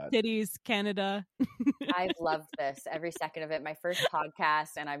 London, cities, Canada. I've loved this, every second of it. My first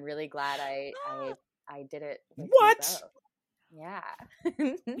podcast, and I'm really glad I did it. What? Yeah.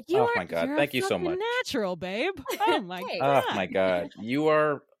 Oh my God. Thank you so much. Natural, babe. Oh my God. Oh my God. You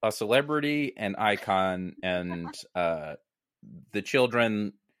are a celebrity and icon, and the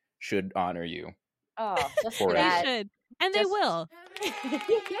children should honor you. Oh, just for that. They should. And they will.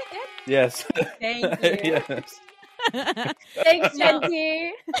 Yes. Thank you. Yes. Thanks,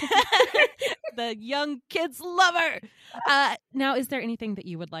 Genty. The young kids love her. Now, is there anything that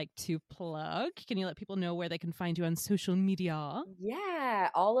you would like to plug? Can you let people know where they can find you on social media? Yeah,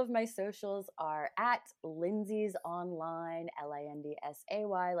 all of my socials are at Lindsay's Online,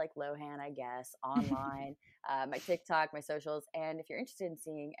 LINDSAY, like Lohan, I guess, online. My TikTok, my socials. And if you're interested in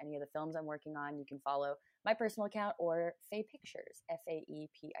seeing any of the films I'm working on, you can follow my personal account or Faye Pictures,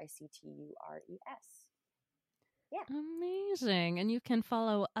 FAEPICTURES. Yeah. Amazing. And you can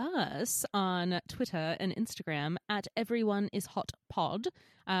follow us on Twitter and Instagram at EveryoneIsHotPod.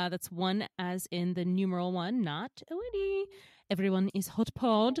 That's one as in the numeral one, not OD. Everyone is Hot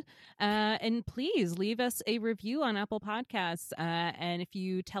Pod. And please leave us a review on Apple Podcasts. And if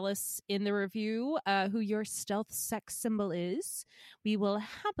you tell us in the review who your stealth sex symbol is, we will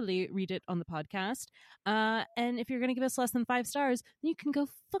happily read it on the podcast. And if you're going to give us less than 5 stars, then you can go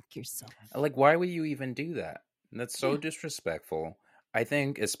fuck yourself. Like, why would you even do that? That's so disrespectful. I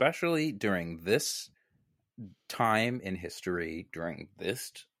think, especially during this time in history, during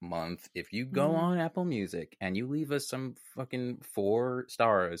this month, if you go on Apple Music and you leave us some fucking 4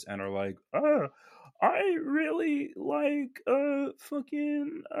 stars and are like, oh, I really like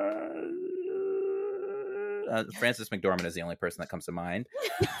fucking Frances McDormand is the only person that comes to mind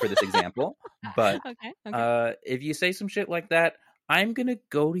for this example. But okay. If you say some shit like that, I'm gonna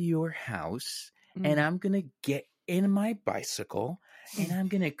go to your house and I'm going to get in my bicycle and I'm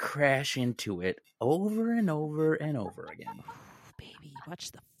going to crash into it over and over and over again. Baby,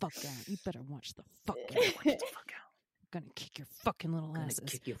 watch the fuck out. You better watch the fuck out. Watch the fuck out. I'm going to kick your fucking little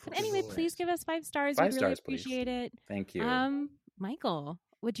asses. But anyway, please give us 5 stars. 5 We'd stars, really appreciate it. Thank you. Michael,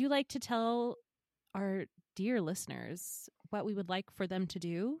 would you like to tell our dear listeners what we would like for them to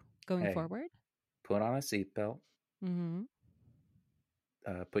do going forward? Put on a seatbelt. Mm-hmm.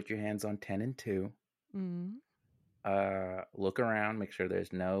 Put your hands on 10 and 2. Mm-hmm. Look around, make sure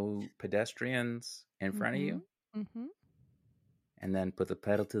there's no pedestrians in front of you. Mm-hmm. And then put the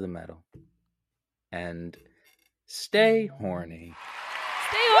pedal to the metal. And stay horny.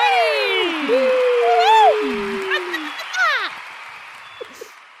 Stay horny!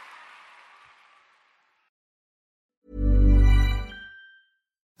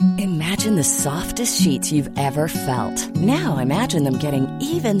 Imagine the softest sheets you've ever felt. Now imagine them getting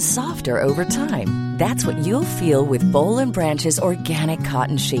even softer over time. That's what you'll feel with Boll & Branch's organic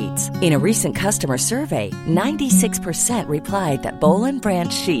cotton sheets. In a recent customer survey, 96% replied that Boll &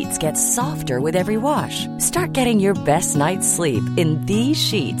 Branch sheets get softer with every wash. Start getting your best night's sleep in these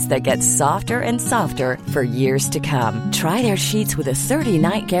sheets that get softer and softer for years to come. Try their sheets with a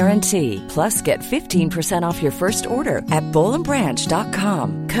 30-night guarantee. Plus, get 15% off your first order at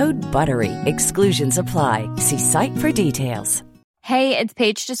bollandbranch.com. Code BUTTERY. Exclusions apply. See site for details. Hey, it's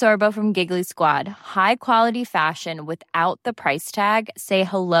Paige DeSorbo from Giggly Squad. High quality fashion without the price tag. Say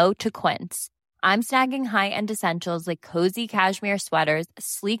hello to Quince. I'm snagging high-end essentials like cozy cashmere sweaters,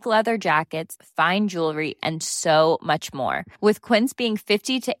 sleek leather jackets, fine jewelry, and so much more. With Quince being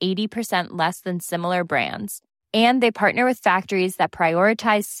 50 to 80% less than similar brands. And they partner with factories that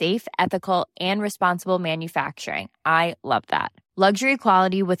prioritize safe, ethical, and responsible manufacturing. I love that. Luxury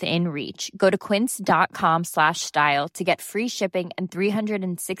quality within reach. Go to quince.com/style to get free shipping and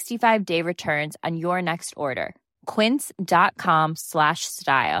 365-day returns on your next order.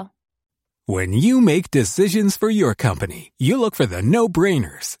 Quince.com/style. When you make decisions for your company, you look for the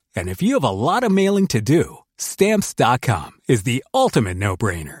no-brainers. And if you have a lot of mailing to do, Stamps.com is the ultimate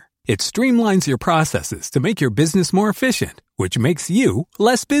no-brainer. It streamlines your processes to make your business more efficient, which makes you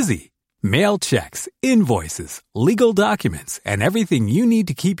less busy. Mail checks, invoices, legal documents, and everything you need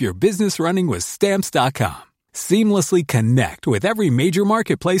to keep your business running with Stamps.com. Seamlessly connect with every major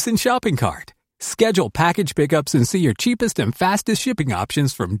marketplace and shopping cart. Schedule package pickups and see your cheapest and fastest shipping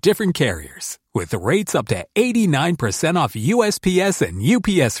options from different carriers, with rates up to 89% off USPS and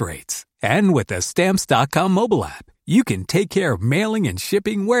UPS rates. And with the Stamps.com mobile app, you can take care of mailing and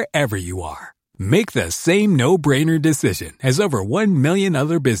shipping wherever you are. Make the same no-brainer decision as over 1 million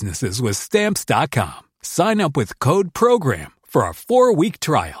other businesses with Stamps.com. Sign up with code PROGRAM for a 4-week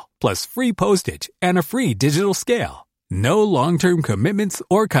trial, plus free postage and a free digital scale. No long-term commitments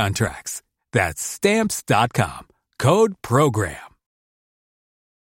or contracts. That's Stamps.com. Code PROGRAM.